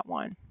do that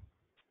one.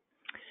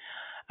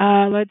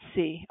 Let's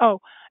see. Oh,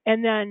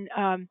 and then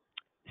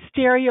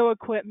stereo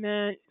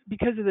equipment,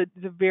 because of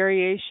the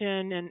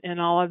variation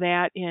and all of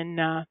that in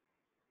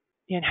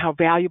how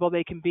valuable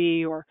they can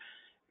be, or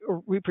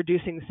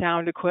reproducing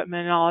sound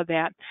equipment and all of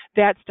that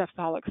stuff's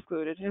all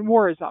excluded, and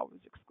war is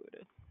always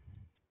excluded.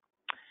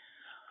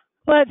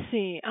 Let's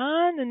see.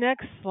 On the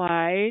next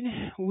slide,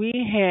 we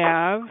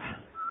have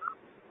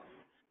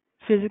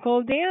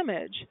physical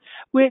damage,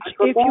 which,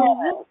 if you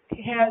look,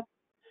 has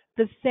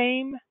the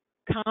same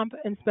comp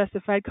and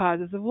specified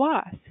causes of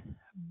loss,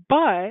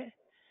 but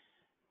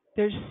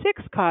there's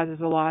 6 causes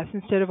of loss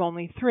instead of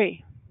only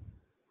 3.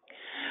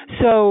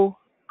 So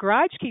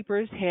Garage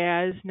Keepers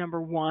has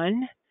number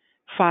 1,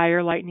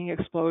 fire, lightning,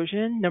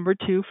 explosion, number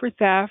 2 for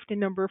theft, and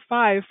number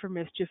 5 for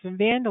mischief and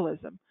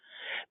vandalism.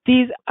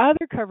 These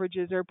other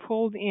coverages are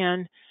pulled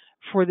in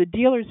for the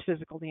dealer's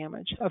physical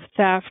damage of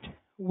theft,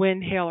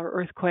 wind, hail, or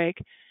earthquake.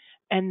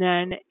 And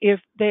then if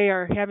they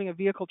are having a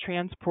vehicle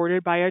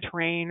transported by a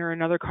train or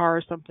another car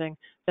or something,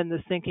 then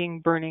the sinking,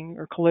 burning,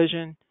 or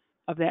collision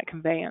of that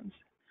conveyance.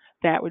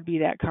 That would be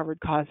that covered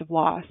cause of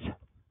loss.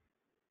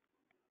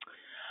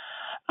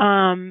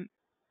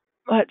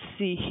 Let's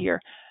see here.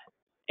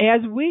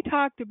 As we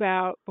talked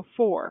about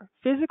before,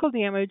 physical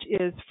damage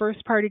is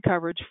first-party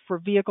coverage for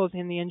vehicles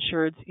in the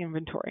insured's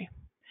inventory.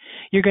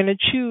 You're going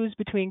to choose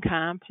between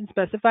comp and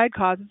specified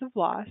causes of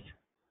loss,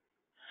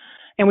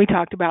 and we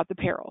talked about the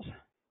perils.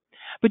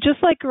 But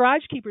just like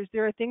Garage Keepers,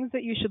 there are things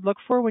that you should look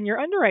for when you're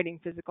underwriting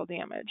physical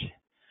damage.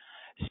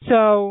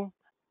 So,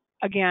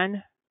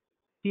 again,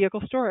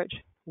 vehicle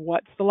storage.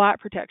 What's the lot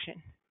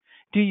protection?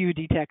 Do you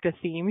detect a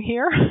theme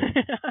here?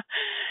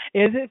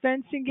 Is it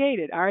fenced and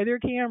gated? Are there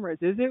cameras?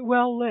 Is it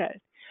well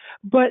lit?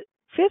 But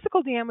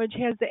physical damage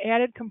has the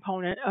added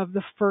component of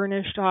the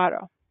furnished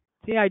auto.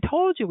 See, I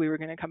told you we were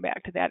going to come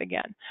back to that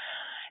again.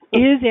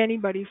 Is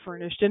anybody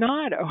furnished an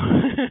auto?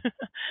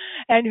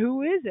 And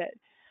who is it?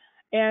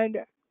 And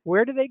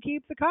where do they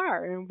keep the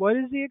car? And what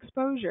is the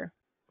exposure?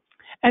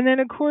 And then,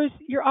 of course,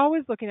 you're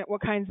always looking at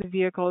what kinds of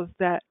vehicles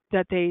that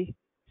they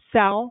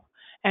sell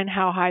and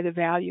how high the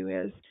value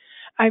is.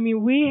 I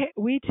mean,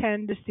 we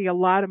tend to see a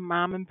lot of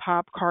mom and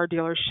pop car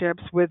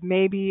dealerships with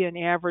maybe an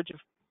average of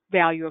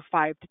value of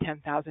 $5,000 to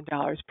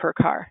 $10,000 per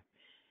car.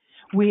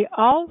 We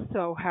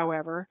also,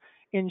 however,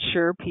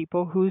 insure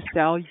people who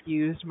sell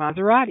used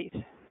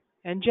Maseratis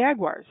and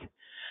Jaguars,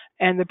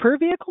 and the per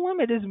vehicle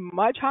limit is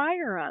much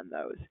higher on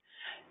those.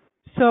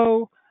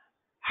 So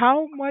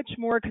how much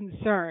more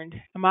concerned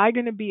am I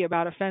going to be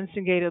about a fenced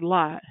and gated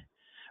lot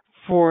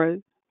for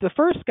the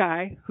first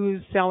guy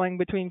who's selling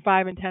between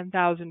 $5,000 and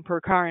 $10,000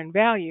 per car in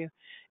value,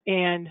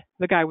 and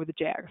the guy with the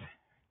Jags?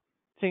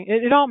 So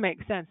it all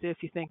makes sense if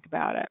you think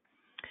about it.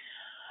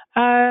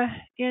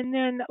 And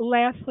then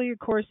lastly, of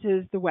course,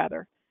 is the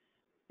weather.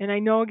 And I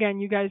know,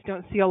 again, you guys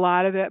don't see a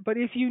lot of it, but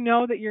if you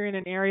know that you're in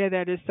an area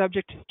that is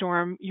subject to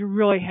storm, you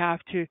really have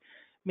to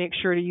make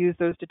sure to use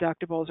those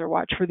deductibles or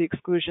watch for the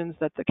exclusions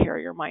that the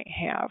carrier might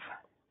have.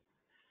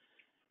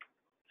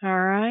 All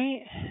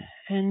right.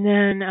 And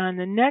then on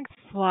the next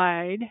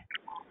slide,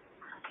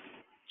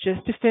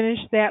 just to finish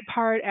that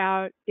part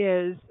out,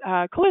 is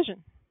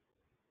collision.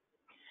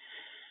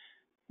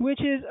 which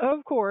is,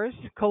 of course,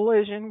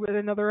 collision with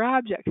another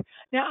object.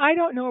 Now, I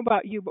don't know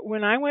about you, but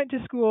when I went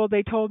to school,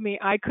 they told me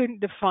I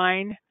couldn't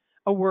define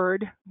a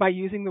word by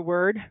using the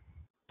word,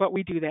 but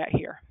we do that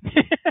here.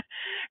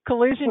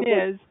 Collision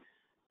is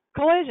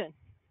collision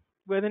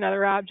with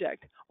another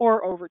object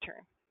or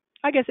overturn.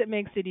 I guess it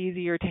makes it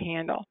easier to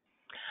handle.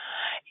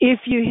 If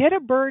you hit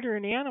a bird or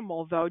an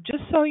animal, though,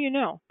 just so you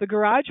know, the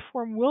garage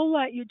form will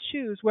let you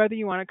choose whether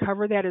you want to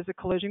cover that as a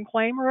collision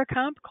claim or a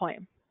comp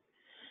claim.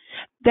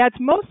 That's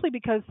mostly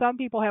because some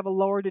people have a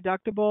lower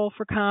deductible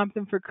for comp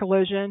than for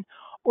collision,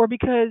 or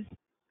because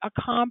a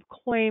comp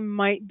claim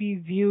might be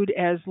viewed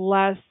as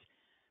less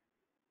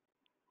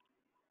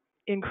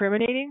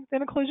incriminating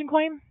than a collision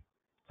claim,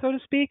 so to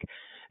speak.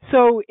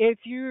 So if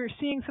you're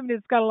seeing somebody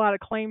that's got a lot of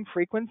claim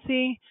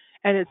frequency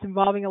and it's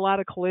involving a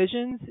lot of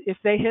collisions, if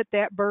they hit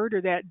that bird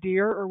or that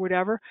deer or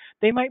whatever,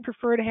 they might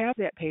prefer to have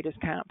that paid as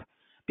comp,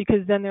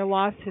 because then their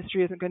loss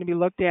history isn't going to be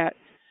looked at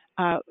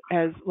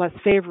as less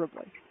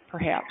favorably,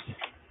 perhaps.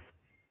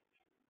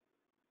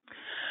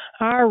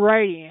 All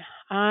righty.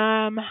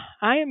 I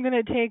am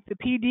going to take the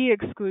PD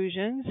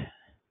exclusions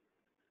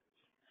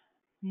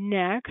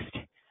next.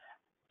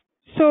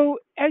 So,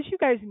 as you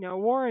guys know,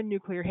 war and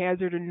nuclear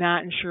hazard are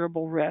not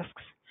insurable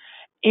risks.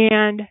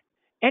 And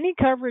any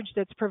coverage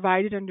that's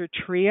provided under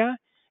TRIA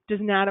does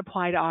not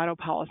apply to auto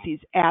policies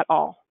at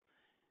all.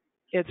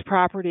 It's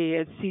property,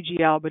 it's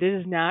CGL, but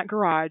it is not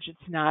garage,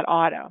 it's not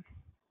auto.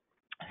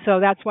 So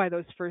that's why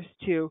those first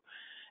two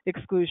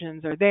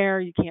exclusions are there.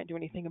 You can't do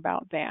anything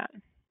about that.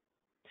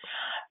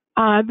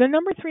 The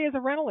number 3 is a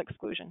rental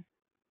exclusion.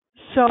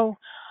 So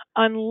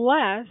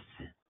unless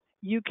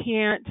you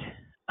can't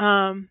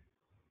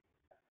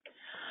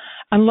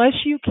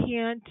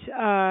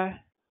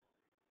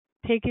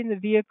take in the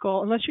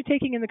vehicle, unless you're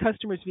taking in the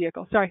customer's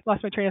vehicle. Sorry,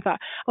 lost my train of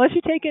thought. Unless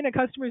you take in a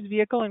customer's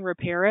vehicle and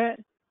repair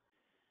it,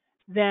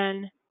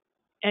 then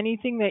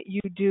anything that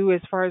you do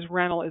as far as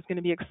rental is going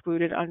to be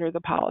excluded under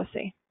the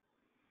policy.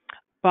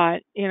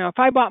 But, if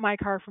I bought my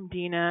car from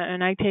Dina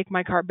and I take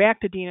my car back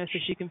to Dina so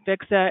she can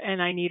fix it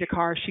and I need a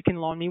car, she can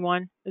loan me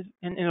one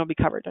and it'll be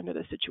covered under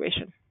this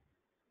situation.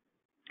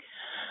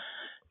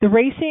 The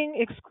racing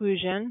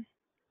exclusion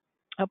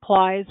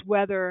applies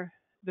whether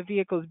the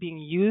vehicle is being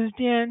used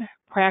in,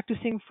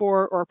 practicing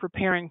for, or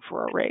preparing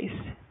for a race.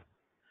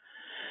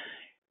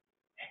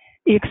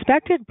 The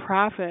expected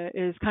profit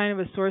is kind of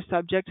a sore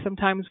subject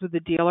sometimes with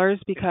the dealers,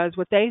 because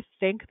what they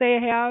think they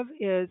have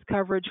is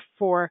coverage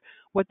for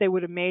what they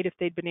would have made if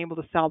they'd been able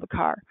to sell the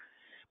car.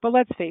 But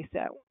let's face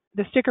it,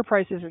 the sticker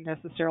price isn't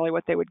necessarily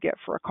what they would get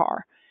for a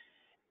car.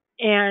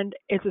 And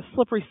it's a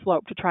slippery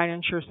slope to try and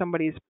insure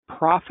somebody's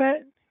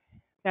profit.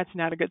 That's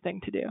not a good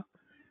thing to do.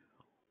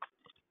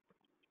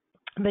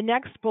 The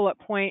next bullet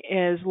point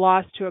is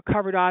loss to a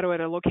covered auto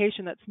at a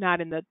location that's not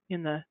in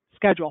the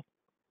schedule.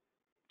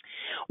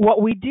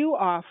 What we do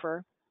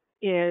offer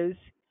is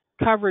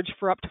coverage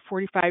for up to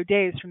 45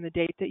 days from the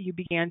date that you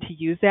began to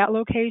use that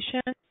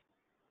location.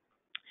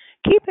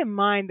 Keep in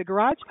mind, the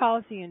garage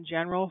policy in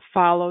general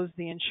follows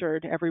the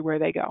insured everywhere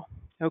they go,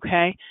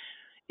 okay?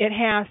 It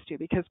has to,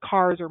 because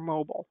cars are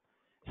mobile,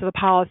 so the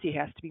policy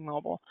has to be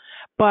mobile.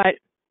 But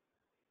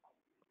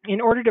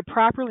in order to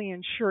properly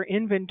insure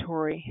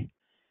inventory,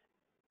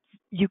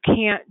 you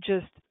can't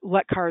just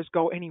let cars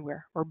go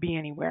anywhere or be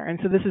anywhere, and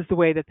so this is the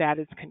way that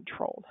is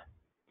controlled.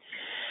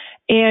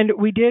 And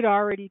we did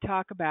already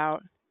talk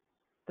about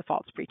the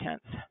false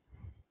pretense.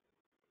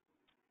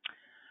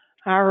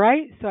 All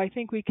right, so I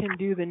think we can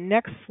do the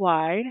next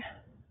slide.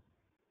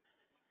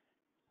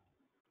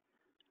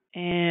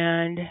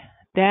 And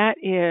that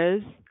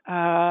is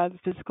the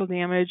physical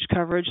damage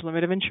coverage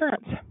limit of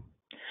insurance.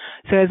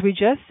 So as we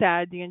just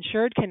said, the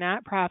insured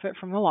cannot profit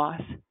from the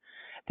loss.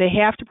 They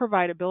have to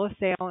provide a bill of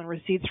sale and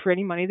receipts for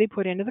any money they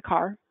put into the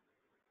car.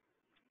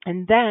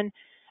 And then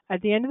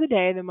at the end of the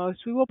day, the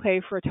most we will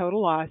pay for a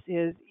total loss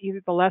is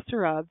either the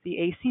lesser of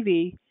the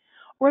ACV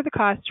or the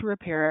cost to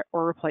repair it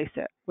or replace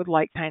it with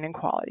like, kind, and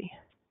quality.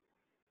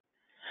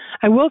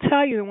 I will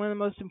tell you that one of the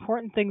most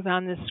important things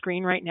on this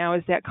screen right now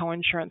is that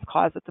coinsurance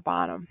clause at the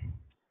bottom.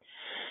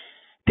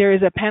 There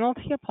is a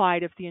penalty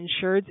applied if the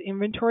insured's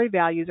inventory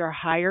values are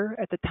higher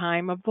at the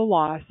time of the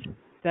loss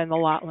than the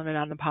lot limit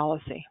on the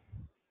policy.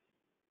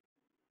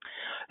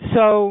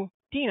 So,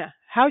 Dina,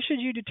 how should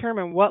you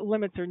determine what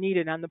limits are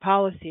needed on the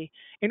policy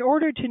in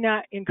order to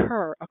not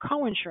incur a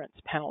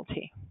coinsurance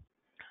penalty?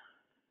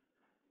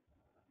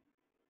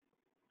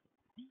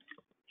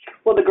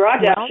 Well, the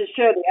garage app should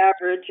show the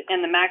average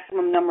and the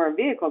maximum number of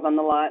vehicles on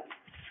the lot.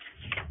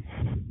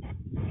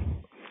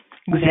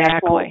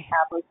 Exactly.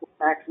 Average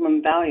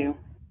maximum value.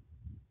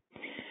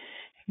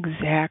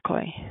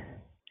 Exactly.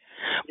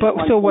 But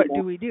so what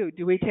do we do?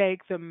 Do we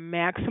take the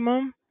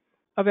maximum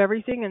of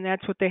everything and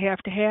that's what they have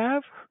to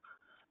have?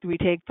 Do we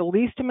take the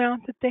least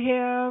amount that they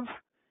have?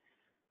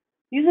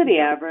 Usually the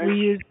average. We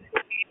use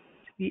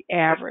the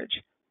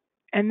average.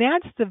 And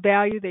that's the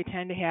value they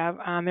tend to have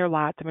on their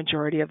lot the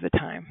majority of the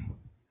time.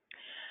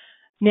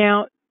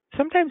 Now,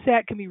 sometimes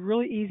that can be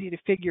really easy to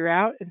figure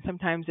out and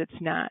sometimes it's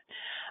not.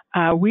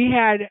 We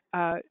had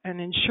an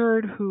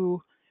insured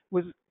who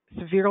was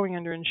severely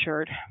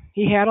underinsured.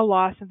 He had a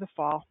loss in the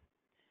fall.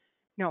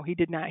 No, he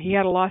did not. He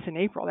had a loss in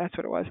April. That's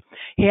what it was.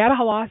 He had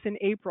a loss in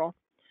April,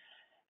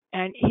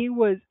 and he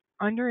was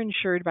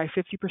underinsured by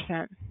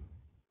 50%.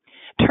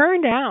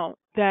 Turned out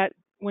that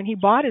when he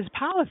bought his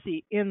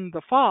policy in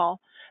the fall,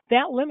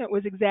 that limit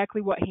was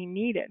exactly what he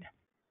needed.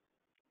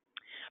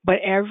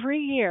 But every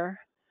year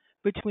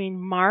between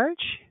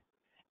March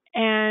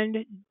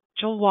and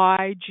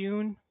July,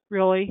 June,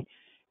 really,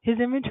 his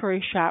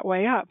inventory shot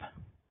way up.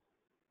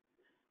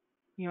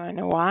 You want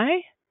to know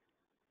why?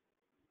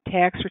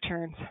 Tax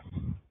returns.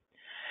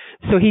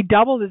 So he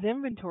doubled his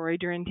inventory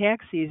during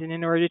tax season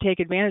in order to take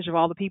advantage of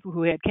all the people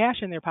who had cash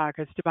in their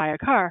pockets to buy a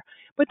car.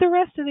 But the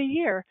rest of the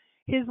year,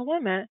 his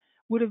limit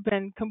would have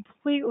been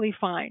completely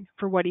fine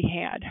for what he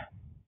had.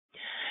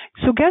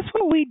 So guess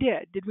what we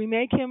did? Did we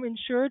make him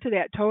insure to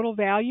that total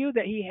value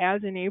that he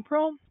has in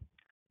April?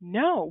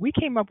 No, we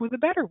came up with a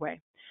better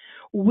way.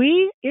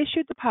 We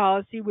issued the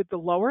policy with the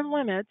lower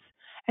limits,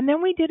 and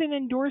then we did an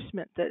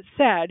endorsement that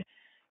said,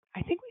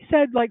 I think we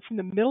said like from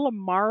the middle of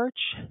March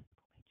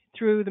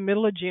through the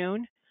middle of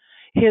June,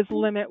 his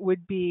limit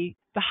would be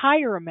the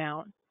higher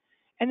amount.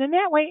 And then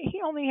that way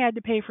he only had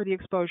to pay for the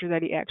exposure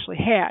that he actually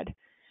had,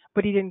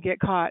 but he didn't get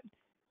caught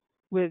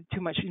with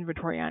too much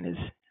inventory on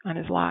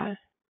his lot.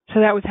 So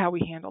that was how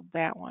we handled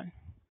that one.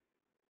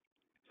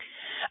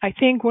 I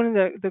think one of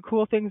the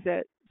cool things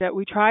that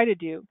we try to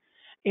do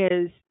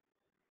is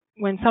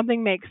when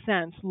something makes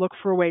sense, look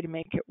for a way to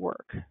make it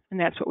work. And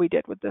that's what we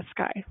did with this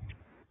guy.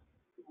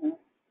 Mhm.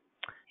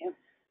 Yep.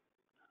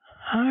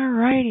 All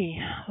righty.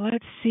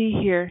 Let's see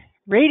here.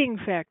 Rating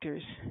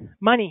factors.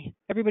 Money,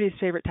 everybody's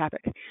favorite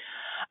topic.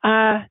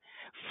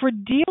 For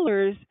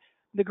dealers,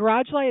 the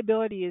garage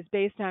liability is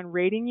based on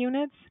rating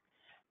units,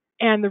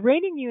 and the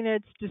rating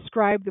units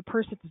describe the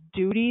person's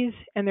duties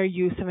and their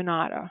use of an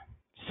auto.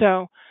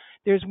 So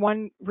there's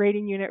one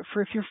rating unit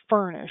for if you're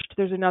furnished.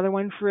 There's another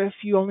one for if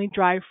you only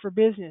drive for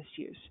business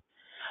use.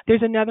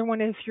 There's another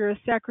one if you're a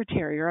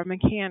secretary or a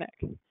mechanic.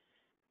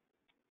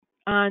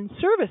 On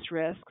service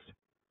risks,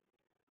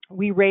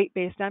 we rate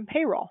based on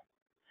payroll.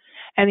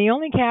 And the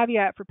only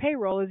caveat for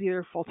payroll is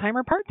either full-time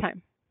or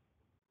part-time.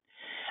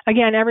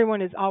 Again,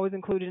 everyone is always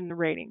included in the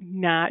rating,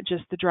 not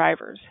just the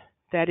drivers.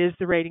 That is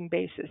the rating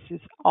basis,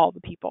 is all the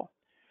people.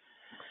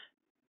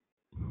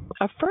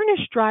 A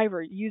furnished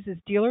driver uses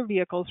dealer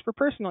vehicles for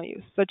personal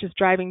use, such as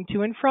driving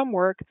to and from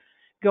work,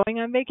 going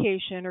on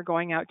vacation, or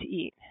going out to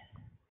eat.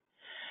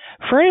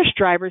 Furnished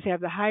drivers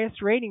have the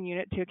highest rating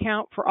unit to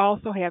account for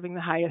also having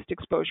the highest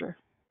exposure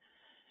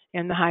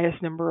and the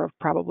highest number of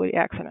probably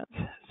accidents.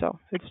 So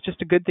it's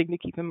just a good thing to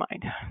keep in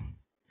mind.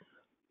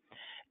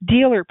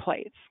 Dealer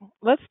plates.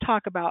 Let's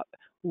talk about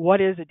what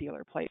is a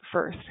dealer plate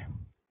first.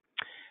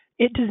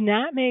 It does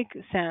not make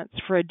sense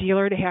for a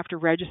dealer to have to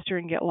register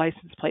and get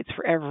license plates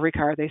for every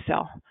car they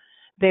sell.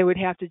 They would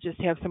have to just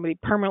have somebody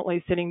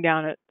permanently sitting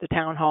down at the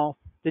town hall,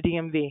 the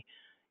DMV,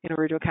 in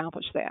order to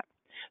accomplish that.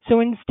 So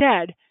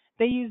instead,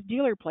 they use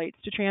dealer plates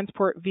to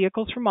transport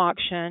vehicles from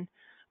auction,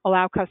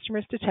 allow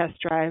customers to test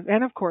drive,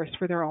 and of course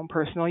for their own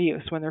personal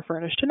use when they're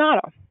furnished an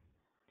auto.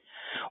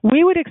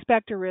 We would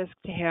expect a risk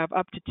to have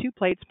up to 2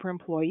 plates per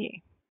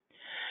employee.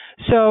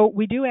 So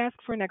we do ask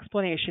for an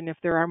explanation if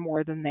there are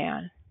more than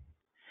that.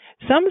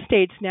 Some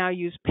states now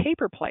use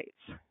paper plates,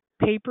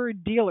 paper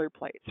dealer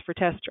plates for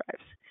test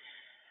drives.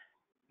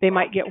 They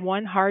might get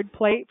one hard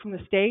plate from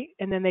the state,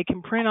 and then they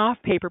can print off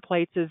paper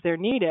plates as they're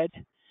needed,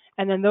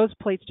 and then those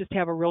plates just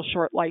have a real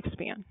short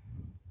lifespan.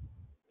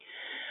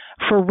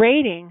 For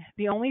rating,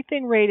 the only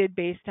thing rated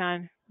based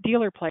on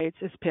dealer plates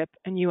is PIP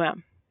and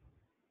UM.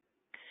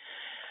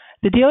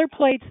 The dealer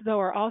plates, though,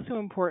 are also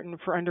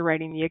important for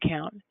underwriting the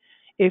account.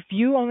 If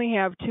you only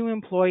have 2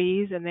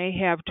 employees and they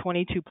have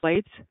 22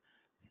 plates,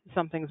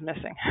 something's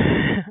missing.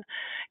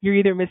 You're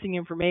either missing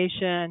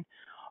information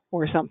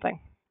or something.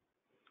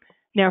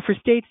 Now, for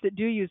states that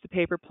do use the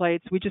paper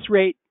plates, we just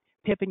rate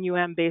PIP and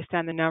UM based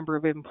on the number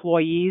of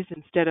employees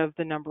instead of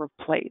the number of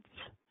plates.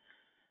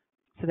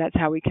 So that's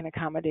how we can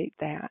accommodate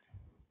that.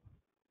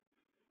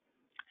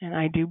 And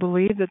I do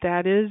believe that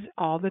that is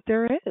all that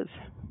there is.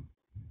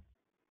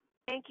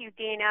 Thank you,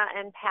 Dina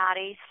and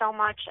Patty, so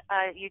much.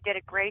 You did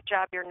a great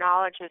job. Your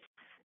knowledge is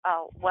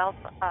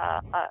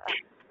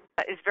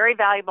is very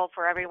valuable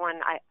for everyone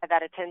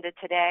that attended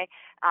today,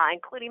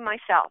 including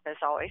myself, as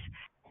always.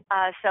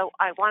 So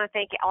I want to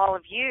thank all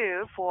of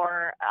you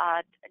for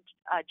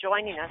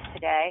joining us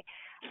today.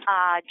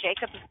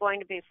 Jacob is going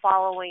to be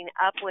following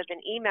up with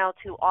an email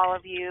to all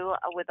of you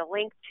with a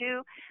link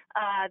to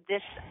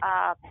this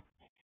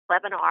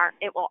webinar.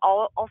 It will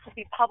also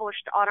be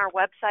published on our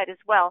website as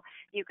well.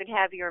 You can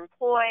have your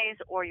employees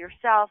or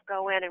yourself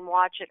go in and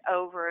watch it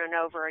over and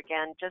over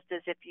again, just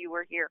as if you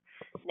were here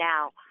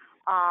now.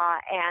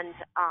 And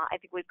I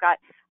think we've got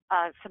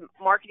some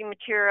marketing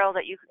material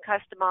that you can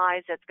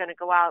customize that's going to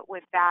go out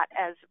with that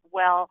as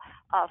well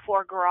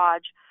for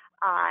Garage.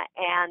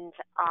 And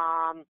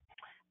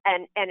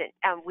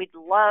we'd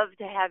love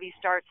to have you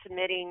start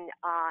submitting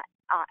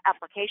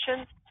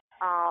applications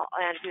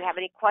And if you have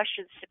any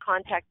questions to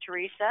contact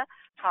Teresa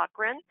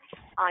Cochran,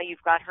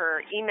 you've got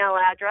her email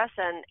address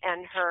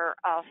and her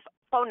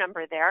phone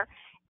number there.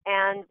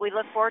 And we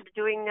look forward to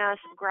doing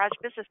some garage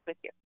business with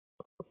you.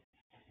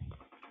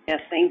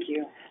 Yes, thank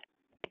you.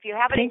 If you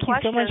have any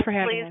questions, thank you so much for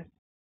having us.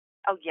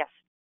 Oh, yes.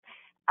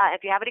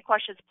 If you have any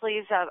questions,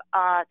 please,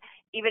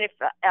 even if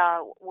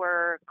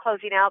we're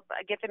closing out,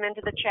 get them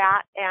into the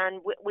chat,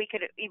 and we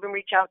could even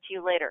reach out to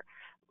you later.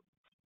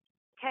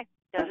 Okay.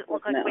 Doesn't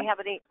look like we have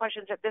any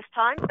questions at this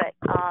time, but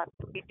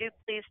if you do,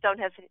 please don't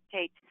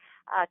hesitate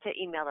to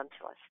email them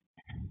to us.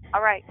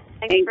 All right.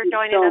 Thanks for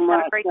joining us.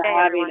 Have a great day,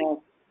 everyone.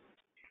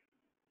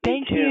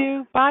 Thank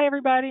you. Bye,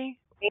 everybody.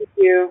 Thank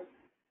you.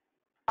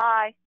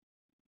 Bye.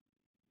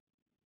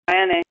 Bye,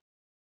 Anne.